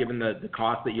playoffs, given the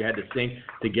cost that you had to sink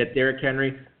to get Derrick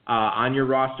Henry on your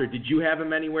roster. Did you have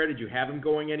him anywhere? Did you have him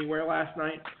going anywhere last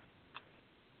night?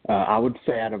 I would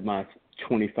say out of my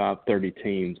 25, 30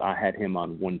 teams, I had him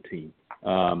on one team.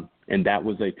 And that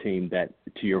was a team that,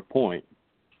 to your point,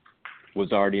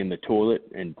 was already in the toilet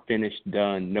and finished,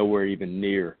 done, nowhere even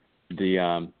near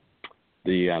the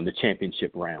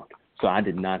championship round. So I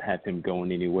did not have him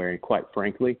going anywhere. And quite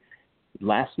frankly,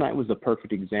 last night was a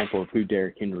perfect example of who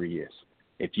Derrick Henry is.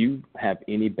 If you have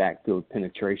any backfield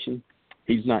penetration,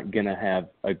 he's not going to have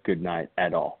a good night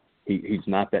at all. He's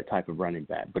not that type of running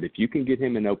back. But if you can get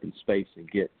him in open space and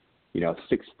get, 6'4",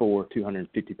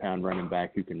 250-pound running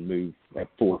back who can move at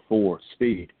 4.4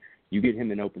 speed, you get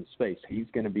him in open space, he's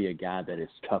going to be a guy that is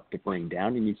tough to bring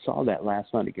down, and you saw that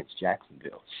last night against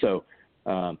Jacksonville. So,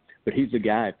 but he's a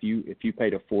guy, if you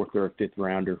paid a 4th or a 5th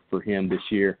rounder for him this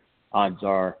year, odds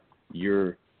are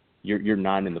you're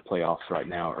not in the playoffs right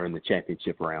now or in the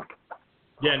championship round.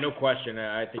 Yeah, no question.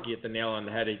 I think you hit the nail on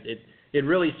the head. It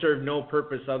really served no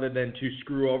purpose other than to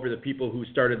screw over the people who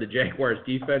started the Jaguars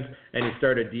defense and who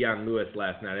started Dion Lewis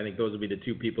last night. I think those would be the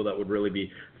two people that would really be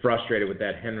frustrated with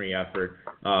that Henry effort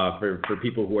for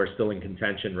people who are still in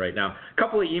contention right now. A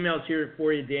couple of emails here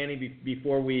for you, Danny,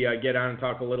 before we get on and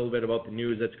talk a little bit about the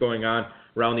news that's going on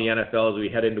around the NFL as we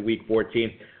head into Week 14.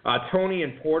 Tony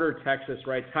in Porter, Texas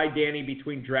writes, "Hi, Danny.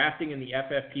 Between drafting in the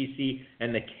FFPC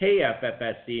and the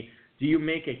KFFSC, do you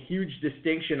make a huge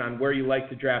distinction on where you like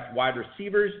to draft wide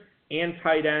receivers and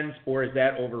tight ends, or is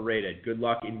that overrated? Good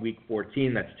luck in Week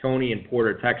 14. That's Tony in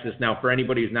Porter, Texas. Now, for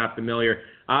anybody who's not familiar,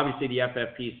 obviously the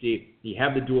FFPC, you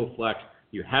have the dual flex.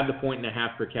 You have the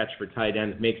 1.5 per catch for tight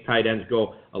ends. Makes tight ends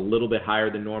go a little bit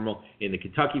higher than normal. In the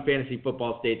Kentucky Fantasy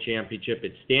Football State Championship,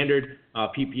 it's standard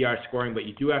PPR scoring, but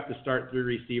you do have to start 3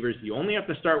 receivers. You only have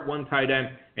to start 1 tight end,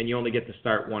 and you only get to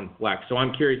start 1 flex. So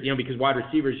I'm curious, because wide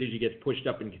receivers usually get pushed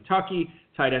up in Kentucky,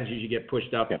 tight ends usually get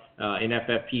pushed up in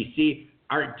FFPC.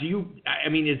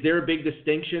 Is there a big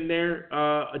distinction there,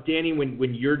 Danny,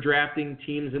 when you're drafting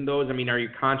teams in those? Are you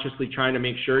consciously trying to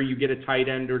make sure you get a tight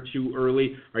end or 2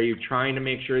 early? Are you trying to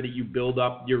make sure that you build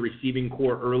up your receiving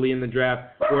core early in the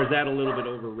draft? Or is that a little bit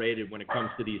overrated when it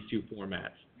comes to these 2 formats?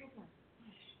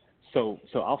 So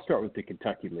I'll start with the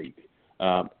Kentucky League.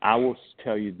 I will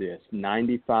tell you this,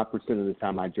 95% of the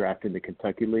time I draft in the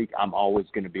Kentucky League, I'm always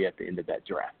going to be at the end of that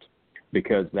draft,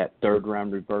 because that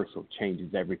 3rd-round reversal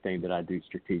changes everything that I do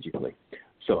strategically.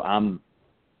 So I'm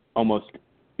almost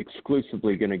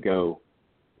exclusively going to go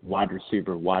wide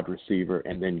receiver,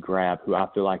 and then grab who I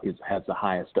feel like has the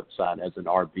highest upside as an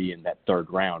RB in that 3rd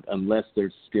round, unless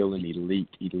there's still an elite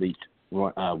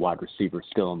wide receiver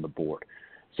still on the board.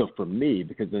 So for me,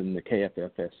 because in the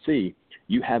KFFSC,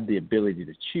 you have the ability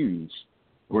to choose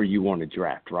where you want to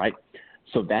draft, right?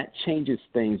 So that changes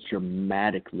things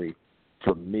dramatically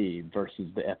for me versus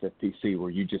the FFPC, where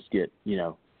you just get,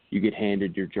 you get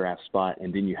handed your draft spot,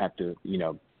 and then you have to,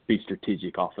 be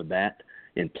strategic off of that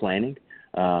in planning.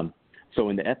 So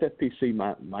in the FFPC,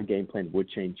 my game plan would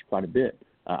change quite a bit.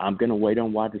 I'm going to wait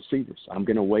on wide receivers. I'm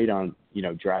going to wait on,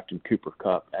 drafting Cooper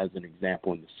Kupp as an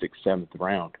example in the 6th, 7th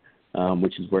round,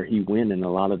 which is where he went in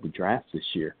a lot of the drafts this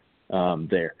year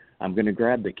there. I'm going to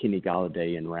grab the Kenny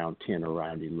Golladay in round 10 or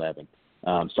round 11.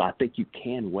 So I think you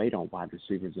can wait on wide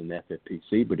receivers in the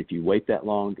FFPC, but if you wait that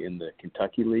long in the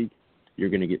Kentucky League, you're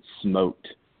going to get smoked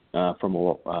from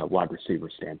a wide receiver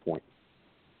standpoint.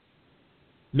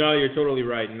 No, you're totally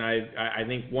right. And I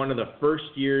think one of the first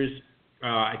years,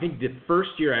 the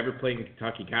first year I ever played in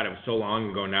Kentucky, God, it was so long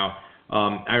ago now.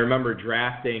 I remember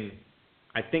drafting.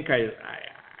 I think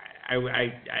I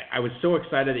was so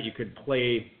excited that you could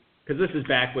play, because this is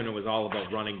back when it was all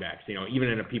about running backs. Even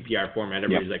in a PPR format,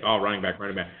 everybody's like, "Oh, running back."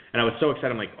 And I was so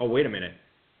excited. I'm like, "Oh, wait a minute.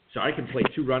 So I can play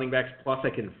 2 running backs plus I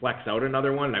can flex out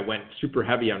another one." And I went super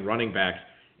heavy on running backs,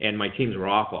 and my teams were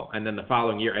awful. And then the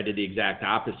following year, I did the exact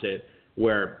opposite,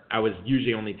 where I was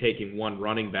usually only taking 1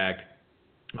 running back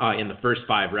in the first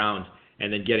 5 rounds,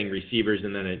 and then getting receivers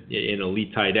and then an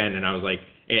elite tight end. And I was like,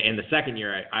 and the second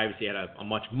year, I obviously had a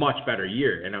much, much better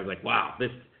year. And I was like, wow,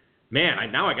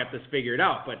 now I got this figured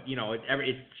out. But,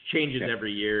 it changes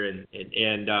every year,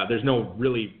 and there's no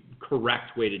really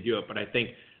correct way to do it. But I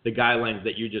think the guidelines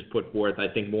that you just put forth, I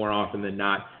think more often than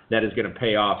not, that is going to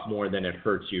pay off more than it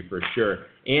hurts you for sure.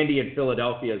 Andy in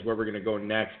Philadelphia is where we're going to go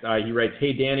next. He writes,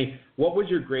 hey, Danny, what was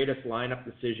your greatest lineup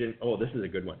decision? Oh, this is a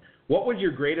good one. What was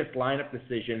your greatest lineup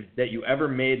decision that you ever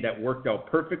made that worked out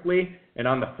perfectly? And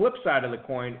on the flip side of the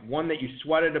coin, one that you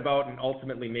sweated about and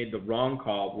ultimately made the wrong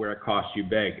call where it cost you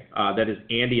big. That is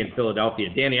Andy in Philadelphia.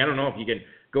 Danny, I don't know if you can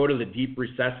go to the deep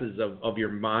recesses of your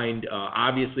mind.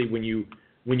 Obviously, when you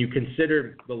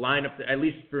consider the lineup, at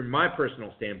least from my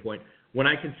personal standpoint, when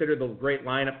I consider the great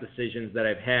lineup decisions that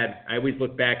I've had, I always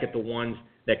look back at the ones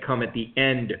that come at the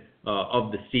end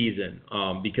of the season,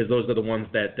 because those are the ones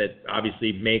that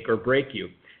obviously make or break you.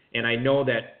 And I know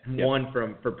that one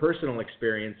for personal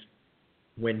experience,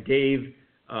 when Dave,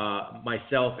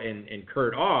 myself, and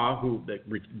Kurt Awe, who the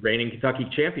reigning Kentucky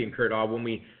champion Kurt Awe, when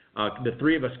we the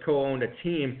three of us co-owned a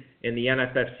team in the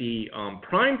NFFC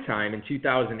prime time in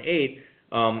 2008.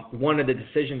 One of the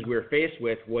decisions we were faced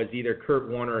with was either Kurt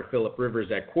Warner or Phillip Rivers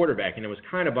at quarterback, and it was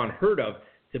kind of unheard of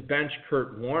to bench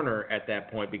Kurt Warner at that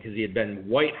point because he had been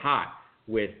white hot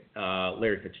with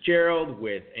Larry Fitzgerald,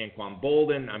 with Anquan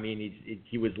Bolden. I mean,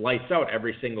 he was lights out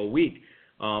every single week.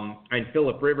 And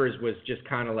Phillip Rivers was just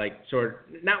kind of like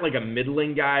not like a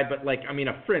middling guy, but like, I mean,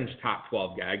 a fringe top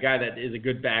 12 guy, a guy that is a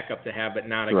good backup to have, but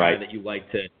not a guy that you like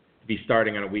to be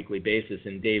starting on a weekly basis.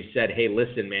 And Dave said, hey,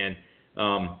 listen, man,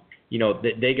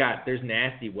 there's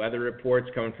nasty weather reports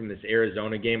coming from this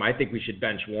Arizona game. I think we should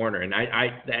bench Warner. And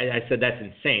I said, that's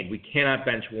insane. We cannot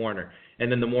bench Warner.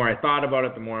 And then the more I thought about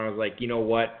it, the more I was like, you know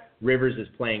what? Rivers is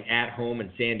playing at home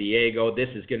in San Diego. This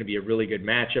is going to be a really good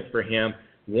matchup for him.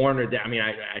 Warner, I mean,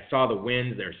 I saw the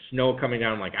winds. There's snow coming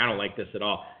down. I'm like, I don't like this at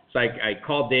all. So I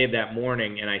called Dave that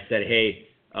morning and I said, hey,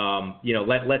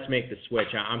 let's make the switch.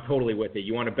 I'm totally with it.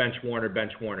 You want to bench Warner,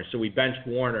 bench Warner. So we benched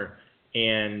Warner,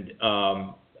 and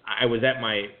I was at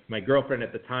my girlfriend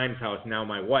at the time's house, now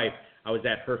my wife. I was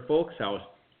at her folks' house,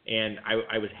 and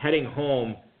I was heading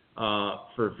home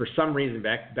for some reason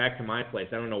back to my place.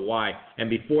 I don't know why.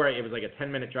 And it was like a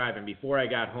 10-minute drive, and before I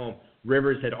got home,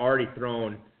 Rivers had already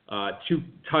thrown 2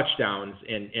 touchdowns,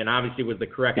 and obviously was the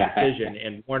correct decision.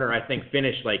 And Warner, I think,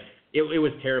 finished like it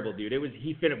was terrible, dude.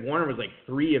 Warner was like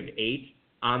 3 of 8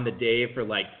 on the day for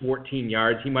like 14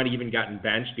 yards. He might have even gotten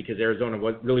benched because Arizona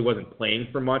really wasn't playing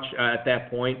for much at that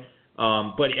point.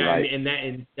 But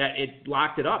it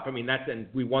locked it up. I mean, and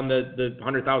we won the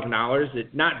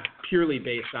 $100,000. Not purely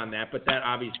based on that, but that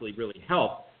obviously really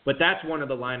helped. But that's one of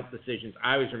the lineup decisions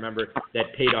I always remember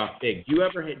that paid off big. Do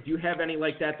you have any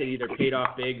like that either paid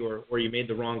off big or you made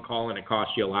the wrong call and it cost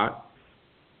you a lot?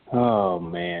 Oh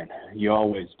man, you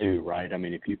always do, right? I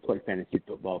mean, if you play fantasy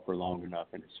football for long enough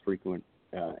and it's frequent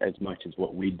as much as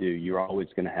what we do, you're always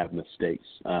going to have mistakes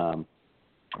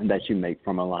that you make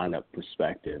from a lineup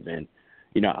perspective. And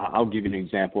I'll give you an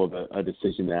example of a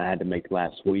decision that I had to make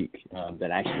last week that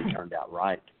actually turned out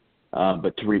right.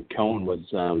 But Tariq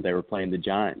Cohen they were playing the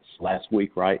Giants last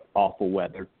week, right? Awful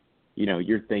weather.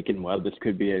 You're thinking, well, this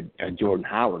could be a Jordan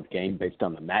Howard game based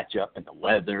on the matchup and the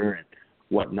weather and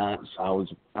whatnot. So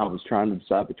I was trying to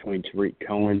decide between Tariq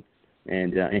Cohen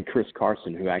and Chris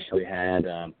Carson, who actually had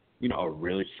a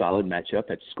really solid matchup,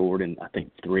 had scored in I think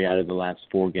 3 out of the last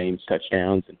 4 games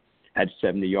touchdowns and had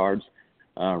 70 yards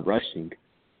rushing.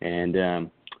 And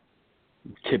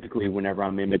typically, whenever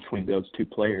I'm in between those 2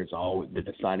 players, the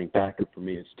deciding factor for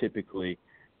me is typically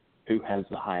who has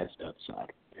the highest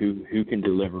upside, who can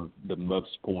deliver the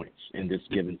most points in this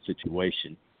given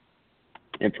situation.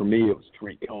 And for me, it was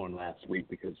Tariq Cohen last week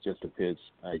because just of his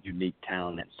unique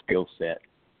talent and skill set.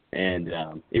 And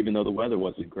even though the weather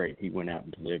wasn't great, he went out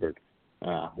and delivered,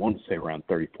 I want to say around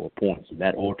 34 points. And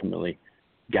that ultimately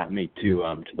got me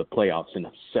to the playoffs in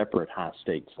a separate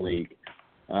high-stakes league,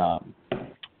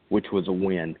 which was a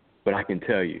win. But I can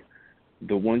tell you,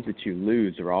 the ones that you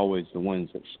lose are always the ones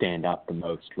that stand out the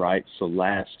most, right? So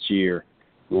last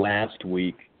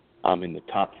week, I'm in the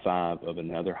top 5 of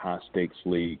another high-stakes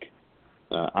league.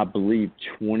 I believe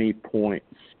 20 points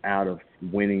out of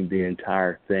winning the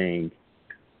entire thing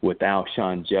with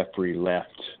Alshon Jeffrey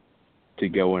left to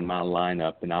go in my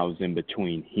lineup, and I was in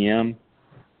between him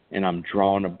and I'm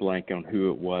drawing a blank on who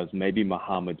it was, maybe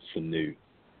Mohamed Sanu.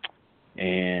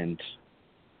 And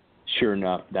sure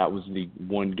enough, that was the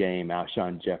one game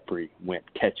Alshon Jeffrey went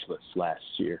catchless last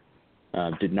year,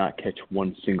 did not catch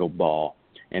one single ball,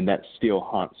 and that still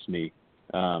haunts me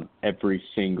every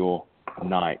single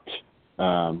night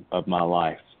of my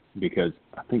life because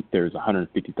I think there's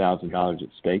 $150,000 at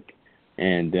stake.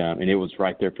 And it was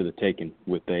right there for the taking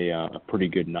with a pretty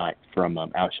good night from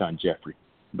Alshon Jeffrey.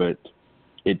 But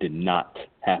it did not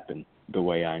happen the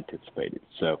way I anticipated.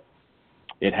 So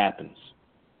it happens.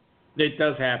 It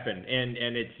does happen, and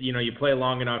it's, you play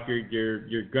long enough,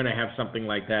 you're going to have something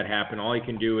like that happen. All you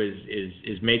can do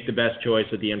is make the best choice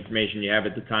with the information you have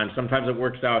at the time. Sometimes it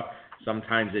works out,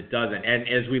 sometimes it doesn't. And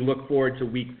as we look forward to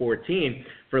Week 14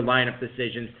 for lineup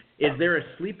decisions, is there a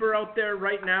sleeper out there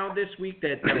right now this week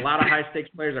that a lot of high-stakes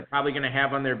players are probably going to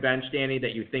have on their bench, Danny,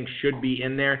 that you think should be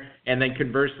in there? And then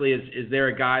conversely, is there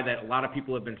a guy that a lot of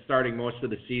people have been starting most of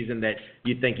the season that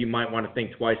you think you might want to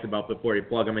think twice about before you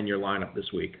plug them in your lineup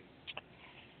this week?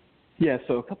 Yeah,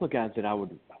 so a couple of guys that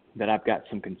I've got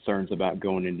some concerns about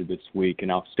going into this week,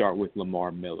 and I'll start with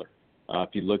Lamar Miller. If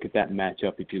you look at that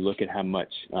matchup, if you look at how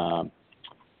much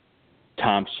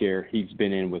timeshare he's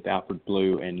been in with Alfred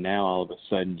Blue, and now all of a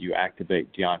sudden you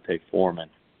activate Deontay Foreman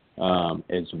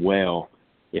as well.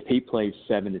 If he plays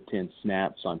 7 to 10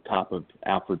 snaps on top of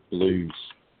Alfred Blue's,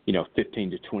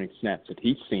 15 to 20 snaps that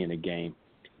he's seeing a game,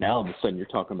 now all of a sudden you're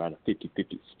talking about a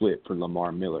 50-50 split for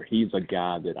Lamar Miller. He's a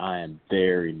guy that I am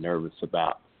very nervous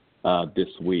about this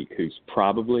week, who's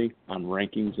probably on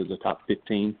rankings as a top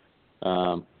 15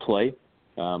 play.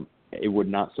 It would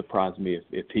not surprise me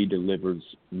if he delivers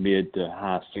mid to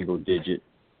high single digit,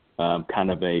 kind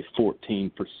of a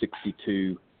 14 for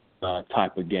 62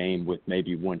 type of game with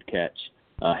maybe one catch.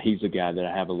 He's a guy that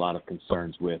I have a lot of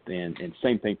concerns with, and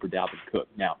same thing for Dalvin Cook.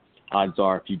 Now, odds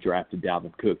are if you drafted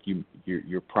Dalvin Cook,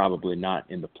 you're probably not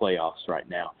in the playoffs right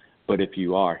now. But if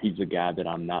you are, he's a guy that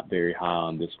I'm not very high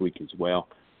on this week as well.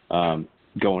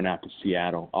 Going out to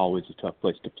Seattle, always a tough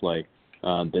place to play.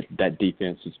 That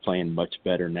defense is playing much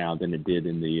better now than it did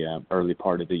in the early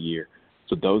part of the year.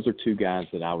 So those are two guys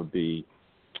that I would be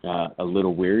a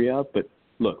little weary of. But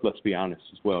look, let's be honest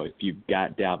as well. If you've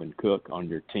got Dalvin Cook on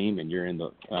your team and you're in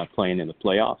the playing in the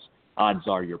playoffs, odds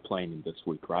are you're playing him this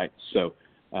week, right? So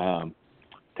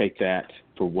take that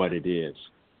for what it is.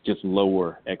 Just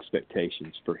lower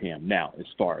expectations for him. Now, as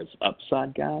far as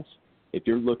upside guys, if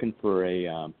you're looking for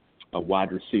a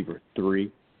wide receiver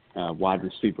 3, wide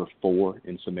receiver 4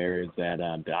 in some areas that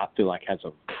I feel like has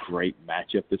a great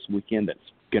matchup this weekend that's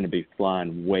going to be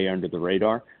flying way under the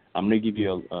radar, I'm going to give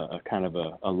you a kind of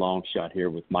a long shot here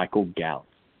with Michael Gallup.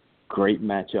 Great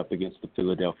matchup against the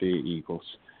Philadelphia Eagles,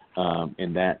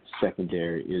 and that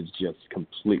secondary is just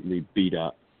completely beat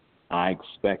up. I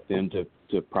expect them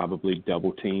to probably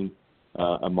double team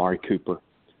Amari Cooper,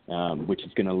 which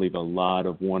is going to leave a lot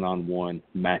of one-on-one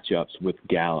matchups with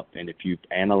Gallup. And if you've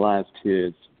analyzed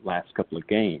his last couple of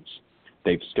games,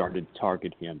 they've started to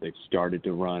target him. They've started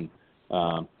to run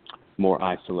more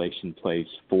isolation plays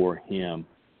for him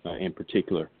in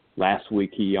particular. Last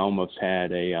week he almost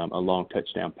had a long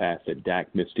touchdown pass that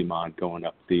Dak missed him on going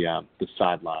up the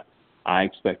sideline. I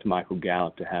expect Michael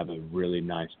Gallup to have a really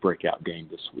nice breakout game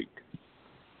this week.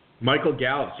 Michael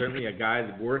Gallup, certainly a guy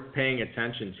worth paying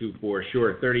attention to for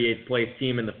sure. 38th place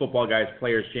team in the Football Guys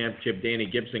Players Championship.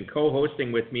 Danny Gipson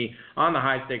co-hosting with me on the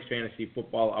High Stakes Fantasy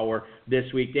Football Hour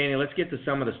this week. Danny, let's get to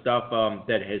some of the stuff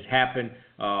that has happened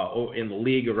in the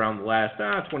league around the last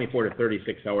 24 to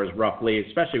 36 hours roughly,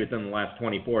 especially within the last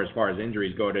 24 as far as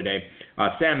injuries go today.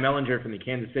 Sam Mellinger from the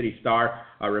Kansas City Star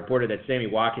reported that Sammy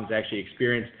Watkins actually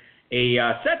experienced a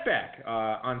setback.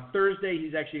 On Thursday,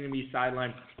 he's actually going to be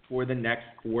sidelined for the next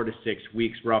 4 to 6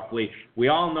 weeks, roughly. We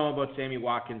all know about Sammy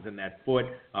Watkins and that foot.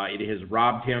 It has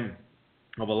robbed him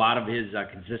of a lot of his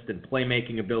consistent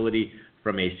playmaking ability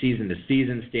from a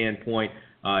season-to-season standpoint.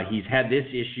 He's had this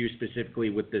issue specifically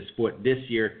with this foot this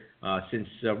year since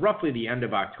roughly the end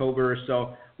of October or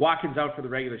so. Watkins out for the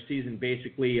regular season,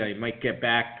 basically. He might get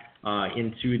back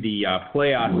into the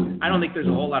playoffs. I don't think there's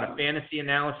a whole lot of fantasy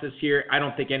analysis here. I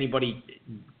don't think anybody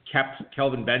kept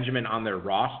Kelvin Benjamin on their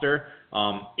roster.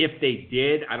 If they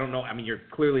did, I don't know. I mean, you're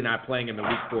clearly not playing him in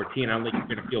Week 14. I don't think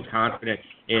you're going to feel confident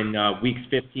in Weeks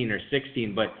 15 or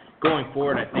 16. But going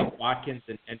forward, I think Watkins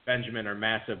and Benjamin are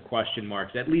massive question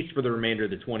marks, at least for the remainder of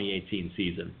the 2018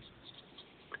 season.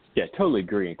 Yeah, totally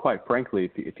agree. And quite frankly,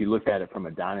 if you look at it from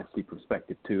a dynasty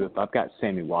perspective too, if I've got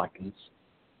Sammy Watkins,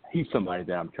 he's somebody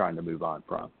that I'm trying to move on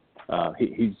from.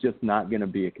 He's just not going to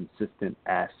be a consistent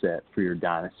asset for your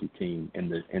dynasty team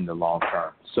in the long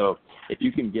term. So if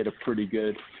you can get a pretty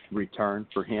good return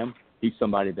for him, he's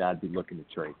somebody that I'd be looking to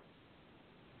trade.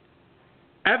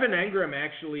 Evan Engram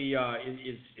actually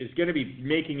is going to be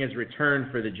making his return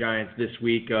for the Giants this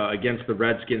week against the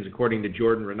Redskins, according to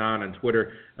Jordan Renan on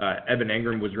Twitter. Evan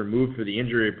Engram was removed for the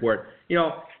injury report.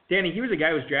 Danny, he was a guy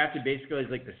who was drafted basically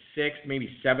as like the 6th, maybe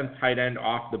 7th tight end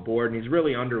off the board, and he's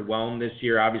really underwhelmed this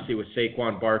year, obviously with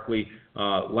Saquon Barkley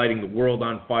lighting the world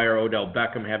on fire, Odell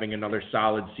Beckham having another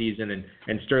solid season,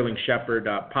 and Sterling Shepard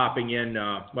popping in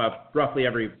roughly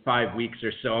every 5 weeks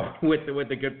or so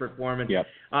with a good performance. Yep.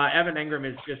 Evan Engram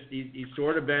is just he's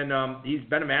sort of been he's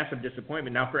been a massive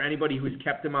disappointment. Now, for anybody who's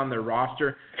kept him on their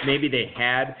roster, maybe they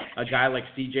had a guy like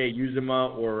C.J.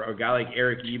 Uzomah or a guy like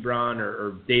Eric Ebron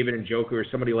or David Njoku or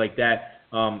somebody like that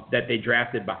that they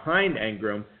drafted behind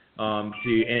Engram.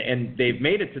 And they've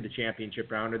made it to the championship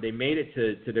round, or they made it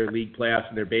to their league playoffs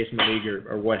in their basement league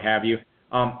or what have you.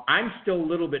 I'm still a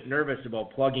little bit nervous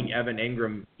about plugging Evan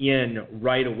Engram in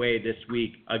right away this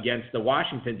week against the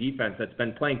Washington defense that's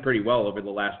been playing pretty well over the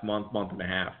last month and a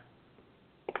half.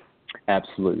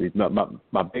 Absolutely.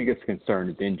 My biggest concern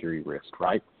is injury risk,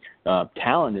 right?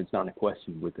 Talent is not a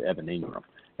question with Evan Engram.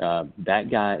 That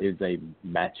guy is a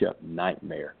matchup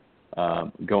nightmare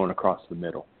going across the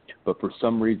middle. But for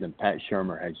some reason, Pat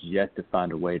Shurmur has yet to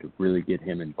find a way to really get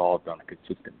him involved on a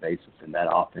consistent basis in that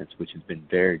offense, which has been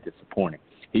very disappointing.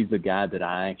 He's the guy that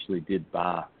I actually did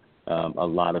buy a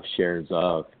lot of shares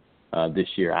of this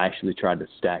year. I actually tried to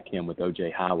stack him with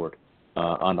O.J. Howard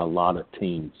on a lot of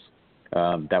teams.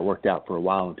 That worked out for a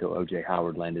while until O.J.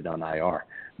 Howard landed on IR.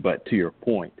 But to your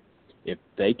point, if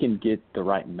they can get the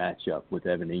right matchup with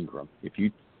Evan Engram, if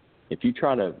you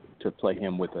try to play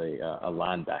him with a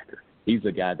linebacker, he's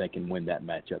a guy that can win that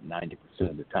matchup 90%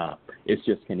 of the time. It's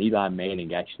just, can Eli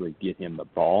Manning actually get him the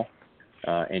ball,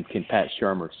 and can Pat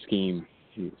Shurmur scheme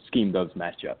those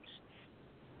matchups?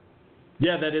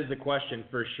 Yeah, that is the question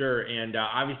for sure, and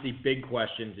obviously big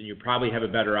questions, and you probably have a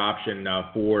better option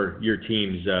for your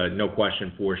teams, no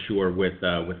question for sure, with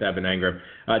Evan Engram.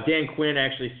 Dan Quinn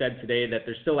actually said today that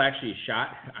there's still actually a shot,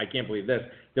 I can't believe this,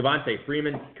 Devontae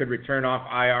Freeman could return off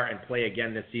IR and play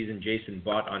again this season. Jason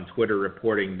Butt on Twitter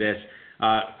reporting this.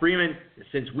 Freeman,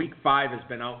 since week 5, has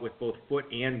been out with both foot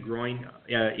and groin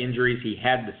injuries. He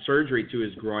had the surgery to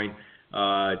his groin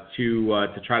to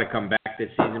try to come back this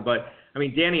season. But, I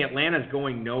mean, Danny, Atlanta's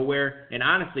going nowhere. And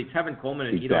honestly, Tevin Coleman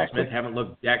and Ito Smith haven't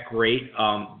looked that great,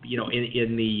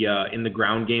 in the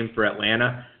ground game for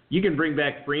Atlanta. You can bring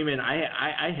back Freeman.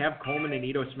 I have Coleman and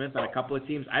Ito Smith on a couple of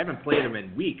teams. I haven't played them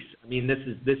in weeks. I mean,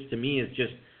 this to me is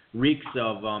just reeks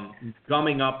of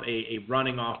gumming up a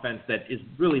running offense that is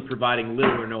really providing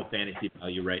little or no fantasy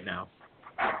value right now.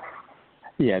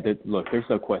 Yeah, look, there's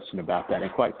no question about that.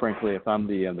 And quite frankly, if I'm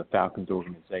the Falcons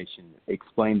organization,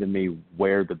 explain to me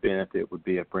where the benefit would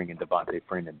be of bringing Devontae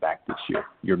Freeman back this year.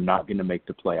 You're not going to make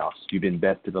the playoffs. You've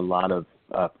invested a lot of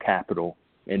capital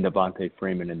in Devontae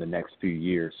Freeman in the next few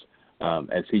years,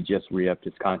 as he just re-upped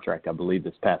his contract, I believe,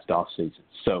 this past offseason.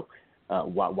 So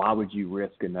why would you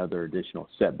risk another additional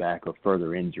setback or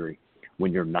further injury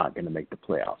when you're not going to make the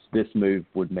playoffs? This move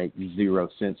would make zero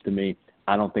sense to me.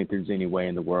 I don't think there's any way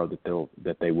in the world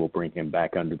that they will bring him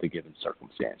back under the given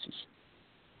circumstances.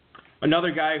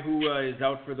 Another guy who is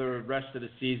out for the rest of the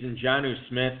season, Jonnu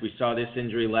Smith. We saw this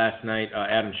injury last night.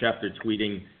 Adam Schefter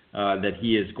tweeting that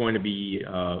he is going to be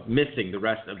missing the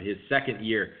rest of his second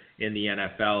year in the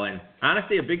NFL. And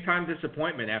honestly, a big-time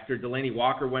disappointment after Delaney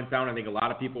Walker went down. I think a lot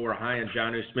of people were high on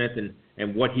Jonnu Smith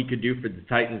and what he could do for the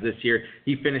Titans this year.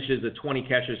 He finishes with 20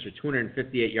 catches for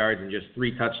 258 yards and just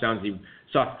 3 touchdowns. He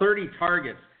saw 30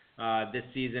 targets this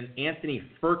season. Anthony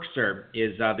Firkser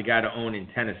is the guy to own in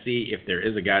Tennessee, if there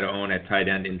is a guy to own at tight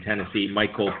end in Tennessee.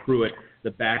 Michael Pruitt,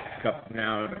 the backup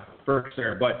now to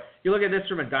Firkser. But you look at this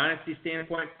from a dynasty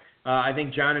standpoint, I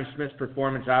think Jonnu Smith's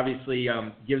performance obviously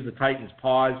gives the Titans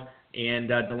pause, and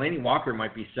Delaney Walker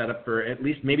might be set up for at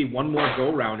least maybe one more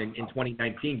go-round in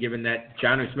 2019, given that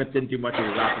Jonnu Smith didn't do much of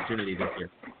his opportunity this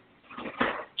year.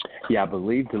 Yeah, I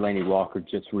believe Delaney Walker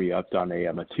just re-upped on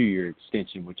a 2-year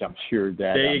extension, which I'm sure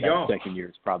that second year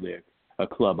is probably a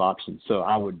club option. So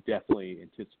I would definitely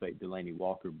anticipate Delaney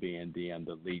Walker being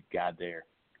the lead guy there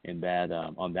in that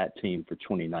on that team for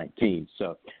 2019.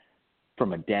 So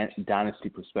from a dynasty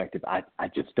perspective, I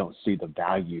just don't see the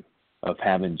value of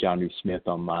having Jonnu Smith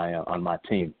on my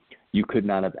team. You could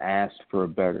not have asked for a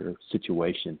better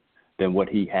situation than what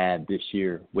he had this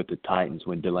year with the Titans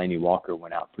when Delaney Walker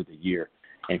went out for the year.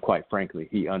 And quite frankly,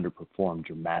 he underperformed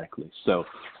dramatically. So,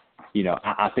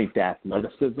 I think the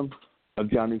athleticism of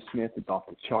Jonnu Smith is off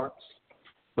the charts,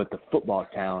 but the football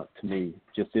talent to me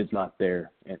just is not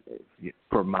there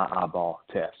for my eyeball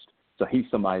test. So he's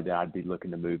somebody that I'd be looking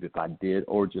to move if I did,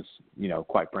 or just,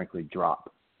 quite frankly,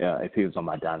 drop if he was on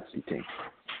my dynasty team.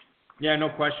 Yeah, no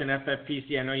question.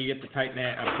 FFPC, I know you get the tight end,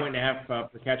 a point and a half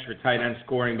per catch for tight end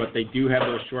scoring, but they do have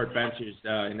those short benches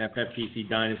in FFPC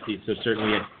Dynasty, so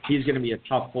certainly he's going to be a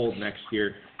tough hold next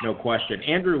year, no question.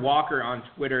 Andrew Walker on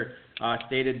Twitter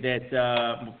stated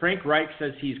that Frank Reich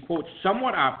says he's, quote,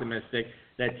 somewhat optimistic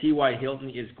that T.Y.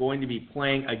 Hilton is going to be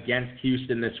playing against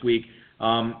Houston this week.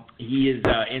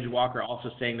 Andrew Walker also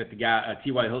saying that the guy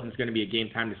T.Y. Hilton is going to be a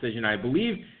game-time decision. I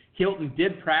believe Hilton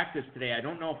did practice today. I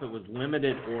don't know if it was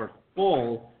limited or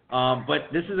full, but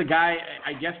this is a guy,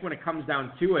 I guess when it comes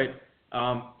down to it,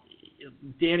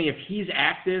 Danny, if he's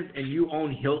active and you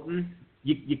own Hilton,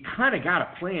 you kind of got to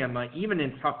play him, even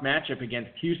in tough matchup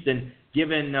against Houston,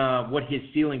 given what his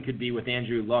ceiling could be with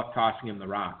Andrew Luck tossing him the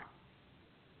rock.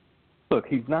 Look,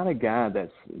 he's not a guy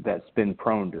that's been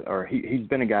prone to, or he's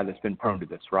been a guy that's been prone to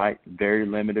this, right? Very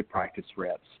limited practice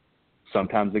reps,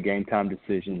 sometimes the game time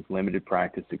decisions, limited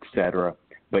practice, etc.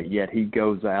 But yet he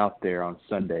goes out there on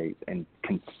Sundays and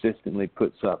consistently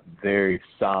puts up very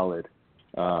solid,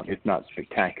 if not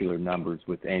spectacular numbers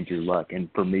with Andrew Luck. And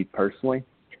for me personally,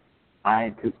 I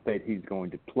anticipate he's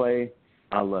going to play.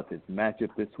 I love his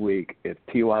matchup this week. If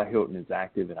T.Y. Hilton is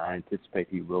active, and I anticipate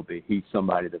he will be, he's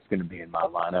somebody that's going to be in my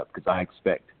lineup because I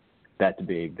expect that to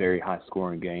be a very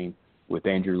high-scoring game with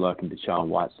Andrew Luck and Deshaun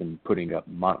Watson putting up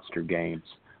monster games,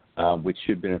 which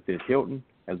should benefit Hilton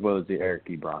as well as the Eric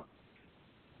Ebron.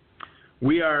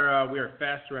 We are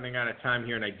fast running out of time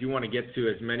here, and I do want to get to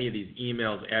as many of these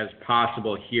emails as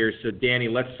possible here. So, Danny,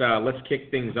 let's kick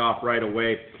things off right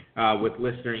away with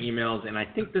listener emails, and I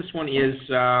think this one is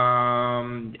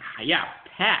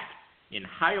Pat in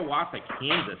Hiawatha,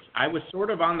 Kansas. I was sort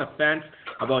of on the fence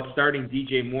about starting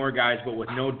DJ Moore, guys, but with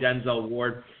no Denzel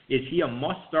Ward, is he a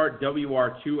must-start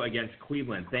WR2 against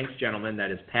Cleveland? Thanks, gentlemen. That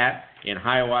is Pat in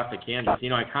Hiawatha, Kansas. You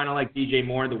know, I kind of like DJ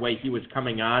Moore the way he was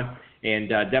coming on. And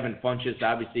Devin Funchess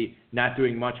obviously not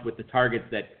doing much with the targets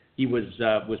that he was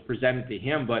presented to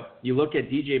him. But you look at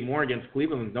DJ Moore against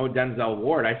Cleveland with no Denzel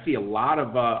Ward, I see a lot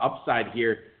of upside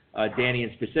here, Danny.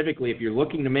 And specifically, if you're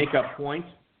looking to make up points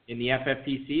in the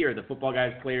FFPC or the Football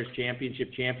Guys Players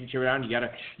Championship round,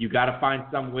 you gotta find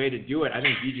some way to do it. I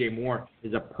think DJ Moore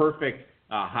is a perfect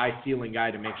high ceiling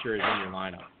guy to make sure is in your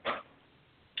lineup.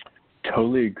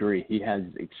 Totally agree. He has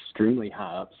extremely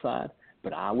high upside.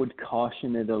 But I would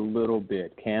caution it a little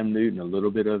bit. Cam Newton, a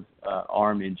little bit of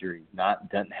arm injury,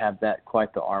 doesn't have that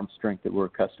quite the arm strength that we're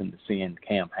accustomed to seeing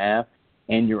Cam have.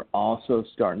 And you're also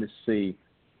starting to see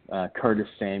Curtis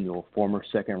Samuel, former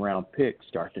second-round pick,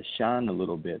 start to shine a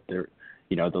little bit. The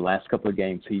last couple of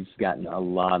games he's gotten a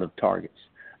lot of targets.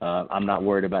 I'm not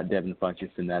worried about Devin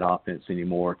Funchess in that offense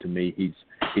anymore. To me,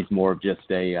 he's more of just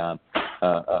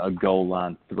a goal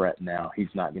line threat now. He's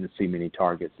not going to see many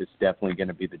targets. It's definitely going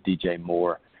to be the DJ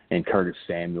Moore and Curtis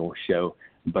Samuel show.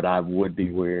 But I would be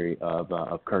wary of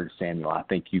Curtis Samuel. I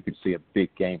think you could see a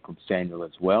big game from Samuel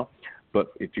as well.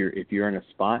 But if you're in a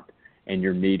spot and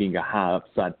you're needing a high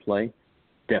upside play,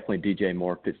 definitely DJ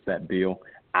Moore fits that bill.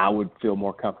 I would feel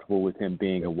more comfortable with him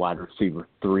being a wide receiver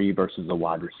 3 versus a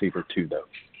wide receiver 2, though.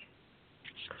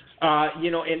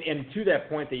 And to that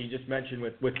point that you just mentioned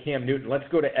with Cam Newton, let's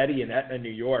go to Eddie in Etna, New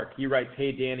York. He writes,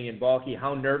 "Hey, Danny and Balky,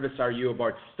 how nervous are you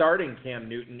about starting Cam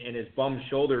Newton and his bum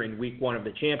shoulder in week 1 of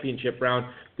the championship round?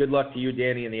 Good luck to you,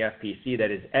 Danny, and the FPC."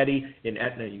 That is Eddie in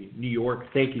Etna, New York.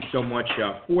 Thank you so much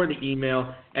for the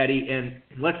email, Eddie. And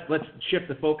let's shift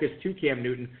the focus to Cam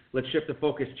Newton. Let's shift the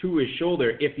focus to his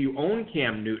shoulder. If you own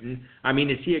Cam Newton, I mean,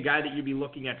 is he a guy that you'd be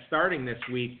looking at starting this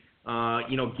week?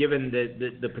 Given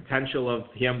the potential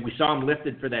of him, we saw him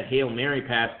lifted for that Hail Mary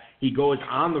pass. He goes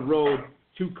on the road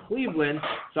to Cleveland.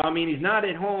 So, I mean, he's not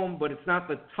at home, but it's not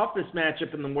the toughest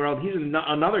matchup in the world. He's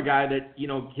another guy that,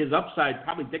 his upside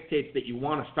probably dictates that you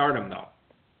want to start him, though.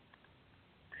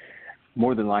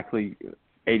 More than likely,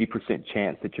 80%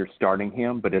 chance that you're starting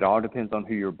him, but it all depends on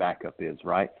who your backup is,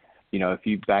 right? If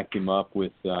you backed him up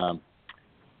with, a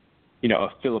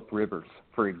Phillip Rivers,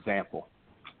 for example.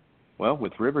 Well,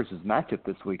 with Rivers' matchup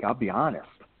this week, I'll be honest,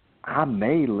 I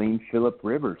may lean Phillip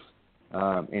Rivers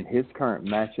in his current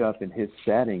matchup in his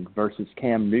setting versus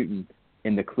Cam Newton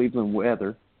in the Cleveland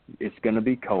weather. It's going to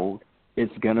be cold.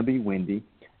 It's going to be windy.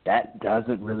 That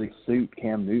doesn't really suit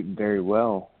Cam Newton very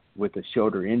well with a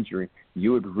shoulder injury.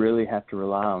 You would really have to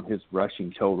rely on his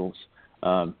rushing totals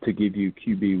to give you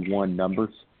QB1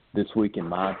 numbers this week, in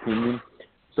my opinion.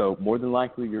 So more than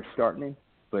likely you're starting him,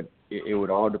 but it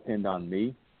would all depend on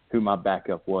me, who my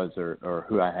backup was or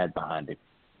who I had behind him.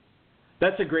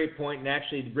 That's a great point, and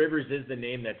actually Rivers is the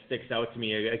name that sticks out to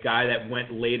me, a guy that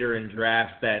went later in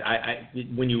drafts that I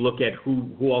when you look at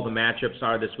who all the matchups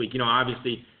are this week,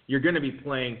 obviously you're going to be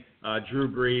playing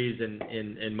Drew Brees and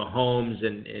Mahomes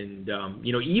and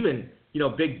even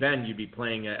Big Ben. You'd be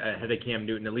playing ahead of Cam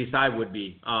Newton. At least I would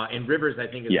be. And Rivers,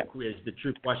 I think, is the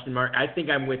true question mark. I think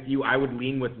I'm with you. I would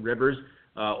lean with Rivers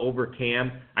over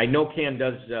Cam. I know Cam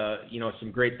does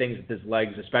some great things with his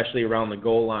legs, especially around the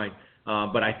goal line.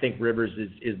 But I think Rivers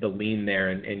is the lean there.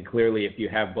 And clearly, if you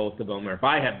have both of them, or if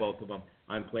I had both of them,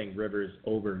 I'm playing Rivers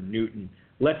over Newton.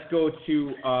 Let's go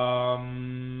to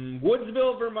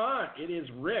Woodsville, Vermont. It is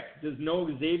Rick. Does no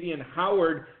Xavier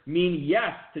Howard mean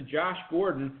yes to Josh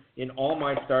Gordon in all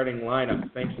my starting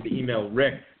lineups? Thanks for the email,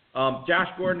 Rick. Josh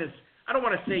Gordon is, I don't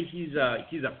want to say he's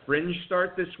a fringe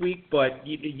start this week, but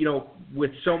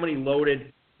with so many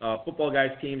loaded football guys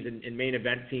teams and main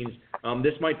event teams,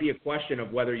 this might be a question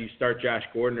of whether you start Josh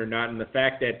Gordon or not. And the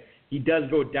fact that he does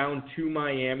go down to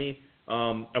Miami,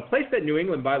 a place that New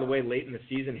England, by the way, late in the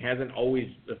season hasn't always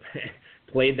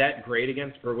played that great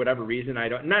against for whatever reason.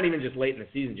 Not even just late in the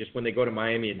season, just when they go to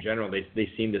Miami in general, they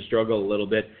seem to struggle a little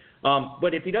bit.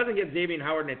 But if he doesn't get Xavier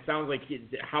Howard, and it sounds like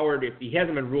Howard, if he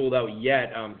hasn't been ruled out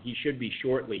yet, he should be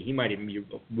shortly. He might even be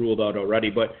ruled out already.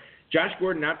 But Josh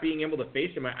Gordon not being able to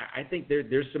face him, I think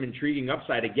there's some intriguing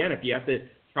upside. Again, if you have to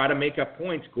try to make up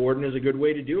points, Gordon is a good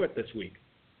way to do it this week.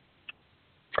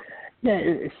 Yeah,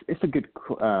 it's a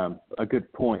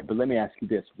good point. But let me ask you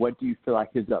this: what do you feel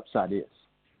like his upside is?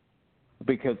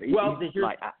 Because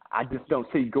I just don't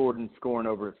see Gordon scoring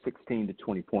over 16 to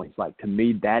 20 points. Like, to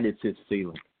me, that is his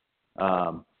ceiling.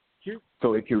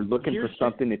 So if you're looking for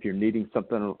something, if you're needing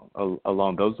something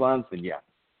along those lines, then yeah.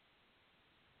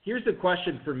 Here's the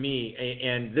question for me,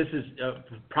 and this is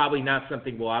probably not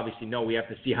something we'll obviously know. We have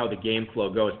to see how the game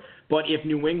flow goes. But if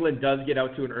New England does get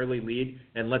out to an early lead,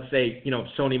 and let's say,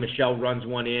 Sony Michel runs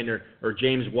one in, or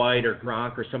James White or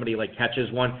Gronk or somebody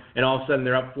catches one, and all of a sudden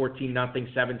they're up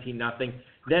 14-0, 17-0,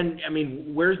 then,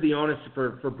 where's the onus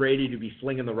for Brady to be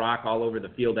slinging the rock all over the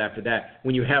field after that?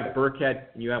 When you have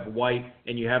Burkhead and you have White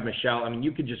and you have Michel,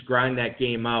 you could just grind that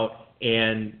game out.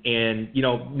 And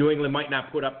New England might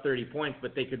not put up 30 points,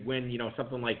 but they could win,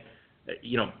 something like,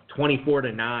 24-9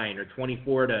 or 24-10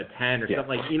 or something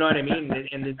like, you know what I mean?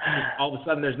 And then all of a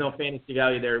sudden there's no fantasy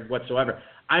value there whatsoever.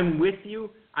 I'm with you.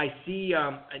 I see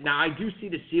now I do see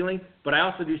the ceiling, but I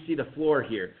also do see the floor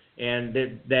here, and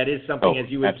that is something, as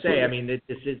you would absolutely.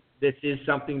 say. This is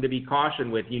something to be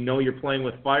cautioned with. You're playing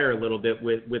with fire a little bit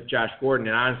with Josh Gordon,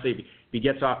 and honestly, if he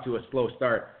gets off to a slow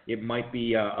start, it might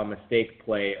be a mistake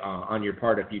play on your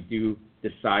part if you do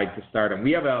decide to start him.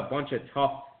 We have a bunch of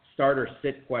tough starter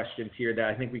sit questions here that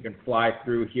I think we can fly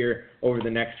through here over the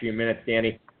next few minutes,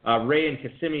 Danny. Ray in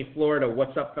Kissimmee, Florida.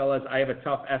 What's up, fellas? I have a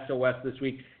tough SOS this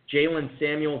week. Jalen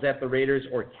Samuels at the Raiders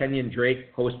or Kenyon Drake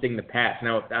hosting the Pats.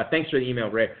 Now, thanks for the email,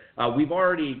 Ray. We've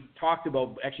already talked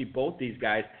about actually both these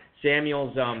guys.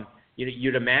 Samuels,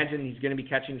 you'd imagine he's going to be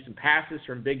catching some passes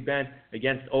from Big Ben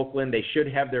against Oakland. They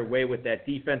should have their way with that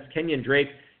defense. Kenyon Drake,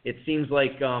 it seems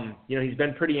like he's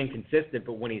been pretty inconsistent,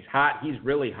 but when he's hot, he's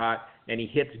really hot, and he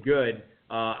hits good.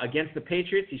 Against the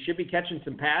Patriots, he should be catching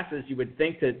some passes, you would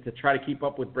think, to try to keep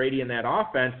up with Brady in that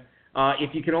offense.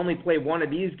 If you can only play one of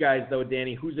these guys, though,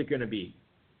 Danny, who's it going to be?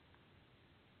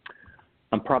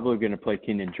 I'm probably going to play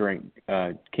Kenyon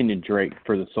Drake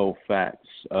for the sole facts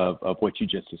of what you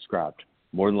just described.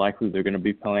 More than likely, they're going to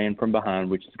be playing from behind,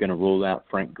 which is going to rule out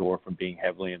Frank Gore from being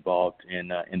heavily involved in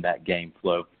that game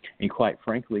flow. And quite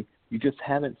frankly, you just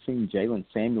haven't seen Jalen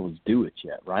Samuels do it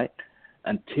yet, right?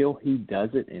 Until he does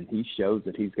it and he shows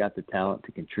that he's got the talent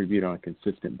to contribute on a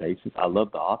consistent basis. I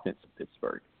love the offense of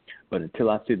Pittsburgh, but until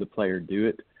I see the player do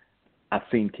it, I've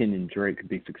seen Kenyon Drake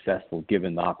be successful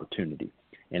given the opportunity.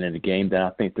 And in a game that I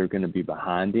think they're going to be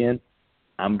behind in,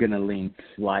 I'm going to lean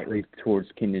slightly towards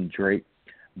Kenyon Drake,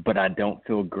 but I don't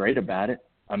feel great about it.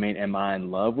 Am I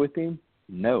in love with him?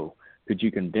 No. Could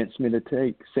you convince me to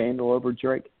take Samuel over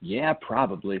Drake? Yeah,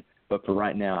 probably. But for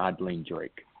right now, I'd lean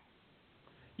Drake.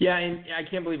 Yeah, and I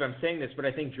can't believe I'm saying this, but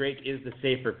I think Drake is the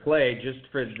safer play just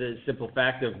for the simple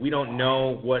fact of we don't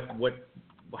know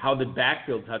how the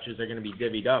backfield touches are going to be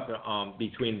divvied up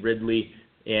between Ridley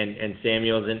and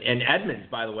Samuels and Edmonds,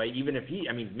 by the way, even if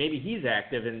maybe he's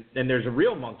active and there's a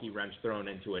real monkey wrench thrown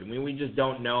into it. We just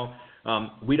don't know.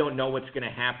 We don't know what's going to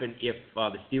happen if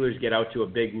the Steelers get out to a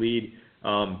big lead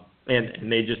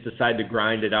and they just decide to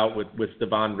grind it out with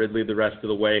Stevan Ridley the rest of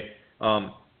the way.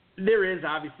 There is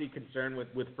obviously concern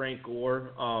with Frank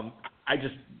Gore. I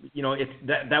just,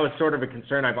 that was sort of a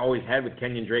concern I've always had with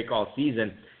Kenyon Drake all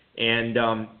season. And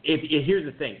here's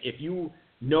the thing: if you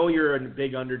know you're a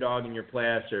big underdog in your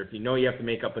playoffs, or if you know you have to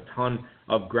make up a ton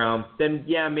of ground, then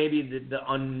yeah, maybe the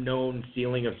unknown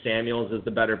ceiling of Samuels is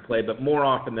the better play. But more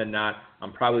often than not,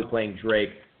 I'm probably playing Drake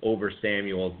over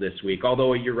Samuels this week,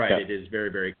 although you're right, It is very,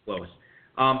 very close.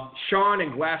 Sean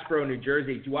in Glassboro, New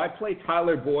Jersey, do I play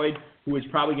Tyler Boyd, who is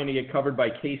probably going to get covered by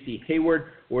Casey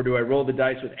Hayward, or do I roll the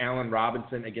dice with Allen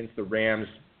Robinson against the Rams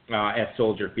at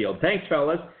Soldier Field? Thanks,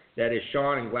 fellas. That is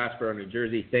Sean in Glassboro, New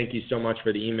Jersey. Thank you so much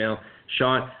for the email,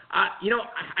 Sean.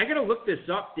 I got to look this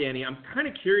up, Danny. I'm kind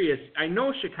of curious. I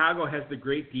know Chicago has the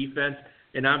great defense,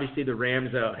 and obviously the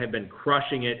Rams have been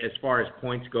crushing it as far as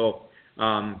points go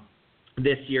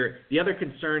this year. The other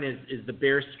concern is the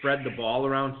Bears spread the ball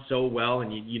around so well,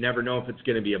 and you never know if it's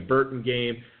going to be a Burton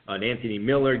game, an Anthony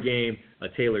Miller game, a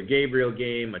Taylor Gabriel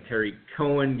game, a Terry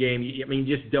Cohen game. You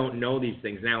just don't know these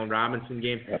things. An Allen Robinson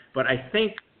game. Yep. But I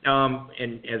think,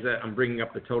 and as I'm bringing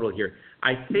up the total here,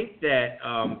 I think that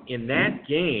in that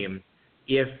game,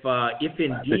 if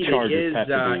indeed the Chargers it is have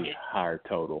to be higher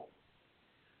total.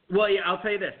 Well, yeah, I'll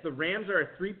tell you this. The Rams are a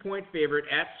 3-point favorite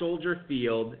at Soldier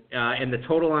Field, and the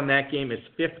total on that game is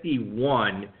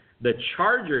 51. The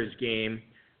Chargers game,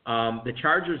 the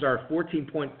Chargers are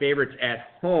 14-point favorites at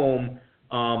home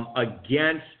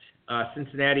against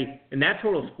Cincinnati, and that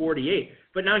total is 48.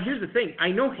 But now here's the thing. I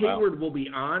know Hayward will be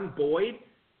on Boyd,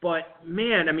 but,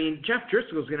 man, Jeff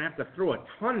Driscoll's going to have to throw a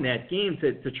ton that game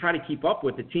to try to keep up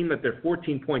with the team that they're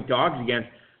 14-point dogs against.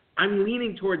 I'm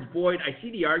leaning towards Boyd. I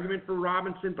see the argument for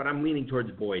Robinson, but I'm leaning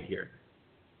towards Boyd here.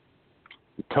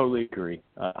 Totally agree.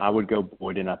 I would go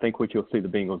Boyd, and I think what you'll see the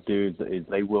Bengals do is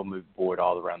they will move Boyd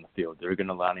all around the field. They're going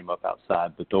to line him up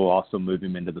outside, but they'll also move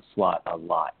him into the slot a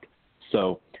lot.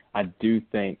 So I do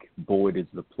think Boyd is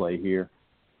the play here.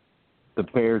 The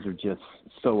Bears are just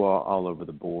so all over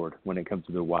the board when it comes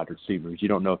to their wide receivers. You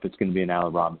don't know if it's going to be an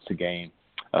Allen Robinson game,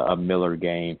 a Miller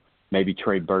game. Maybe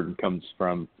Trey Burton comes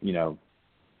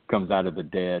out of the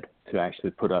dead to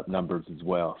actually put up numbers as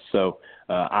well. So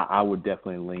I would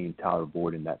definitely lean Tyler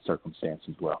Boyd in that circumstance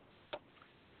as well.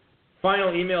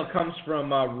 Final email comes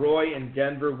from Roy in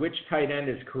Denver. Which tight end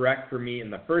is correct for me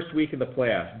in the first week of the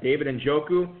playoffs, David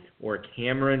Njoku or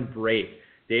Cameron Brate?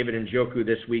 David Njoku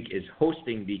this week is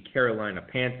hosting the Carolina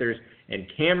Panthers, and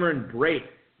Cameron Brate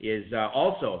is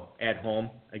also at home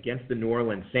against the New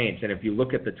Orleans Saints. And if you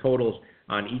look at the totals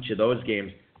on each of those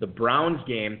games, the Browns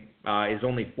game is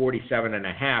only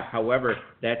 47.5. However,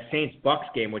 that Saints-Bucks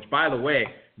game, which, by the way,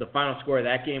 the final score of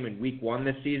that game in Week 1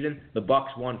 this season, the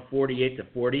Bucks won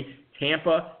 48-40.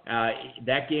 Tampa,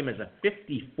 that game is a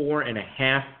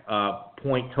 54.5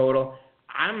 point total.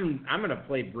 I'm going to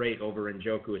play Brate over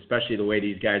Njoku, especially the way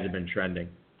these guys have been trending.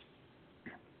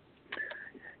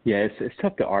 Yeah, it's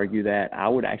tough to argue that. I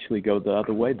would actually go the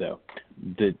other way, though.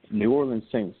 The New Orleans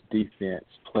Saints defense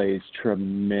plays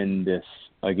tremendous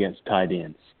against tight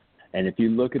ends. And if you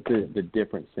look at the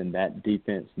difference in that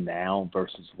defense now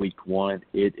versus Week 1,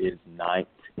 it is night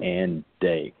and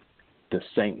day. The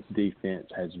Saints defense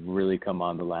has really come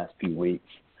on the last few weeks.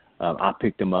 I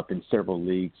picked them up in several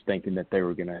leagues thinking that they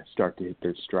were going to start to hit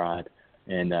their stride,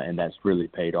 and that's really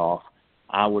paid off.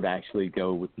 I would actually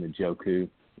go with Njoku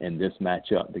in this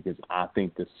matchup because I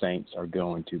think the Saints are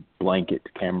going to blanket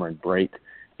Cameron Brate,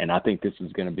 and I think this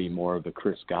is going to be more of a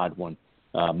Chris Godwin,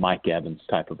 Mike Evans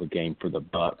type of a game for the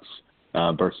Bucks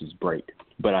versus Brate.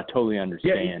 But I totally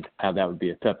understand how that would be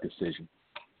a tough decision.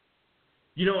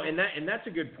 And that's a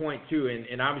good point, too.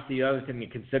 And obviously the other thing to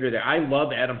consider there, I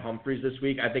love Adam Humphries this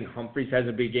week. I think Humphries has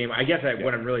a big game. I guess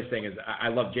what I'm really saying is I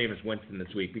love Jameis Winston this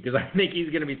week because I think he's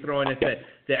going to be throwing it to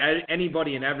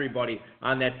anybody and everybody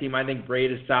on that team. I think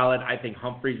Brate is solid. I think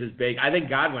Humphries is big. I think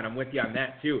Godwin, I'm with you on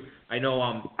that, too. I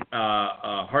know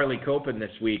Harley Copen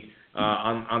this week,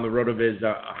 on the road of his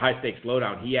high-stakes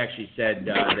lowdown, he actually said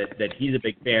that he's a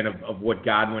big fan of what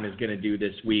Godwin is going to do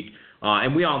this week.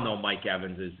 And we all know Mike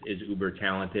Evans is uber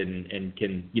talented and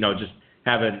can, just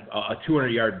have a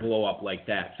 200-yard blow-up like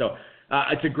that. So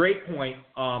it's a great point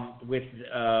with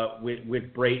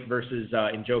Brate versus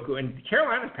Njoku. And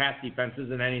Carolina's pass defense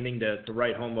isn't anything to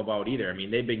write home about either.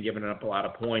 They've been giving up a lot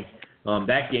of points.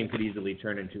 That game could easily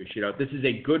turn into a shootout. This is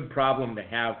a good problem to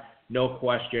have. No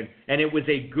question. And it was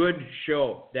a good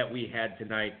show that we had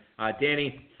tonight.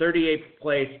 Danny, 38th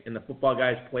place in the Football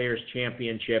Guys Players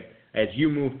Championship. As you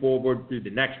move forward through the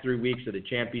next 3 weeks of the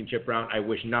championship round, I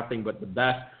wish nothing but the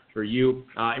best for you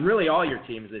and really all your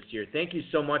teams this year. Thank you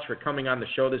so much for coming on the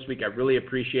show this week. I really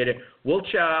appreciate it. We'll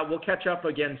catch up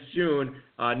again soon,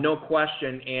 no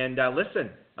question. And listen,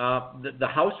 the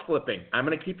house flipping, I'm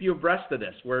going to keep you abreast of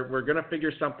this. We're going to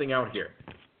figure something out here.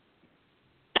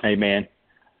 Hey, man.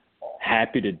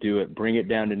 Happy to do it. Bring it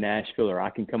down to Nashville, or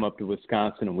I can come up to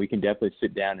Wisconsin, and we can definitely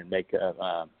sit down and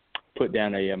put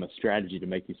down a strategy to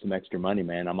make you some extra money,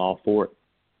 man. I'm all for it.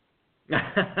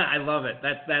 I love it.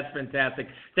 That's fantastic.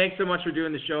 Thanks so much for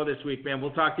doing the show this week, man.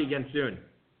 We'll talk to you again soon.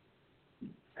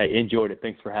 Hey, enjoyed it.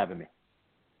 Thanks for having me.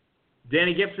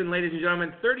 Danny Gipson, ladies and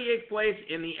gentlemen, 38th place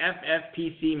in the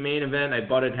FFPC main event. I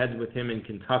butted heads with him in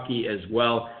Kentucky as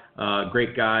well.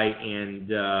 Great guy and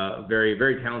very,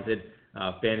 very talented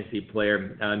fantasy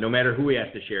player. No matter who he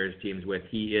has to share his teams with,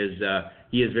 he is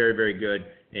very, very good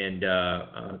and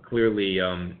clearly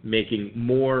making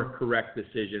more correct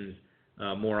decisions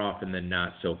more often than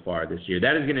not so far this year.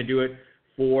 That is going to do it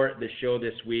for the show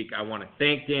this week. I want to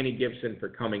thank Danny Gipson for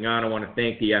coming on. I want to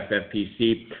thank the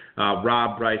FFPC,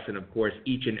 Rob, Bryce, and of course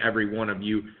each and every one of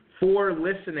you for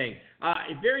listening.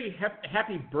 A very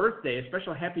happy birthday, a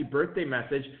special happy birthday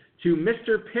message to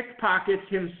Mr. Pickpockets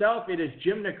himself. It is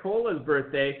Jim Nicola's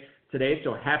birthday today,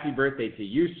 so happy birthday to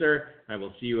you, sir. I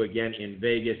will see you again in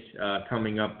Vegas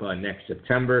coming up next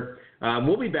September.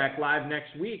 We'll be back live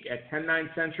next week at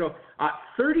 10/9 Central.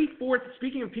 34th,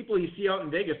 speaking of people you see out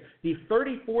in Vegas, the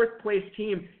 34th place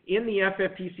team in the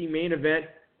FFPC main event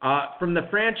from the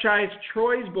franchise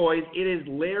Troy's Boys, it is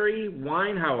Larry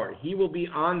Weinhauer. He will be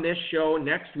on this show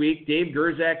next week. Dave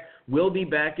Gerzak will be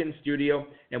back in studio,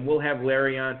 and we'll have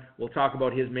Larry on. We'll talk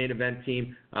about his main event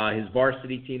team, his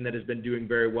varsity team that has been doing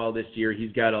very well this year.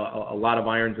 He's got a lot of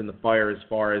irons in the fire as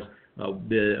far as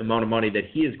the amount of money that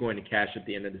he is going to cash at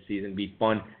the end of the season. Be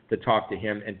fun to talk to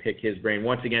him and pick his brain.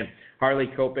 Once again, Harley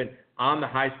Copen on the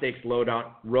High Stakes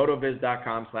Lowdown,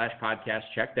 rotoviz.com/podcast.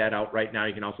 Check that out right now.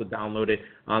 You can also download it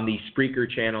on the Spreaker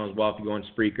channel as well if you go on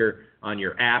Spreaker on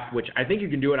your app, which I think you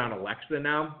can do it on Alexa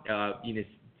now. You just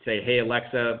say, hey,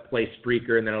 Alexa, play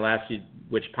Spreaker, and then it'll ask you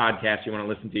which podcast you want to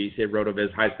listen to. You say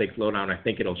RotoViz High Stakes Lowdown. I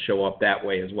think it'll show up that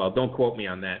way as well. Don't quote me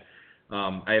on that.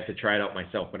 I have to try it out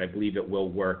myself, but I believe it will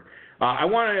work. I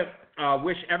want to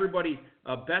wish everybody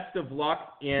best of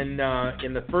luck in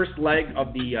the first leg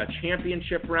of the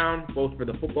championship round, both for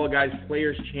the Football Guys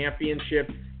Players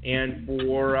Championship and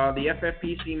for the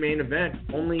FFPC main event.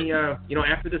 Only,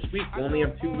 after this week, we'll only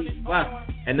have 2 weeks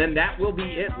left. And then that will be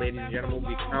it, ladies and gentlemen.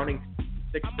 We'll be counting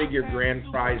six-figure grand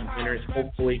prize winners.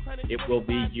 Hopefully it will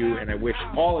be you, and I wish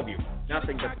all of you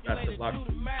nothing but the best of luck.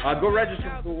 Go register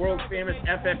for the world-famous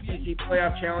FFPC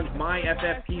Playoff Challenge,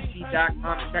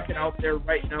 myffpc.com. Check it out there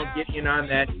right now. Get in on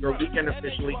that. Your weekend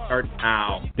officially starts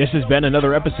now. This has been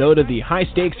another episode of the High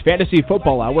Stakes Fantasy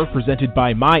Football Hour presented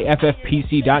by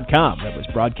myffpc.com. That was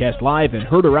broadcast live and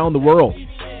heard around the world.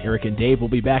 Eric and Dave will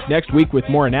be back next week with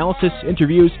more analysis,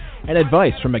 interviews, and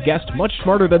advice from a guest much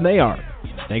smarter than they are.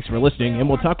 Thanks for listening, and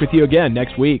we'll talk with you again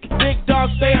next week. Big dog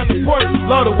stay on the porch,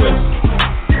 blow the whistle.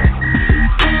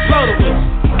 Blow the whistle.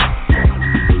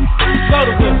 Blow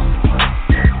the whistle.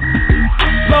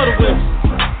 Blow the whistle.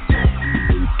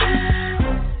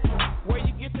 Where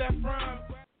you get that from?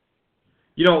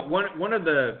 You know, one of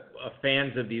the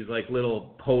fans of these like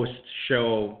little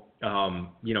post-show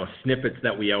snippets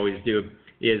that we always do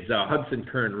is Hudson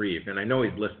Kern-Reeve, and I know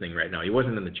he's listening right now. He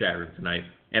wasn't in the chat room tonight,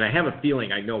 and I have a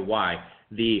feeling I know why.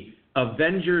 The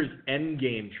Avengers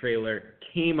Endgame trailer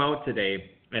came out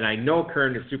today, and I know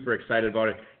Kern is super excited about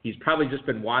it. He's probably just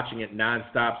been watching it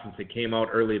nonstop since it came out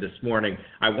early this morning.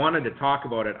 I wanted to talk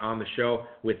about it on the show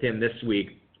with him this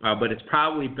week, but it's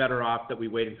probably better off that we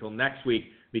wait until next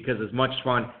week, because as much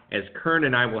fun as Kern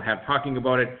and I will have talking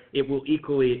about it, it will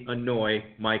equally annoy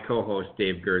my co-host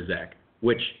Dave Gerzak,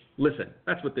 which, listen,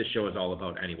 that's what this show is all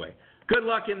about anyway. Good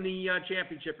luck in the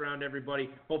championship round, everybody.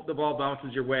 Hope the ball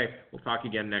bounces your way. We'll talk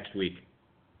again next week.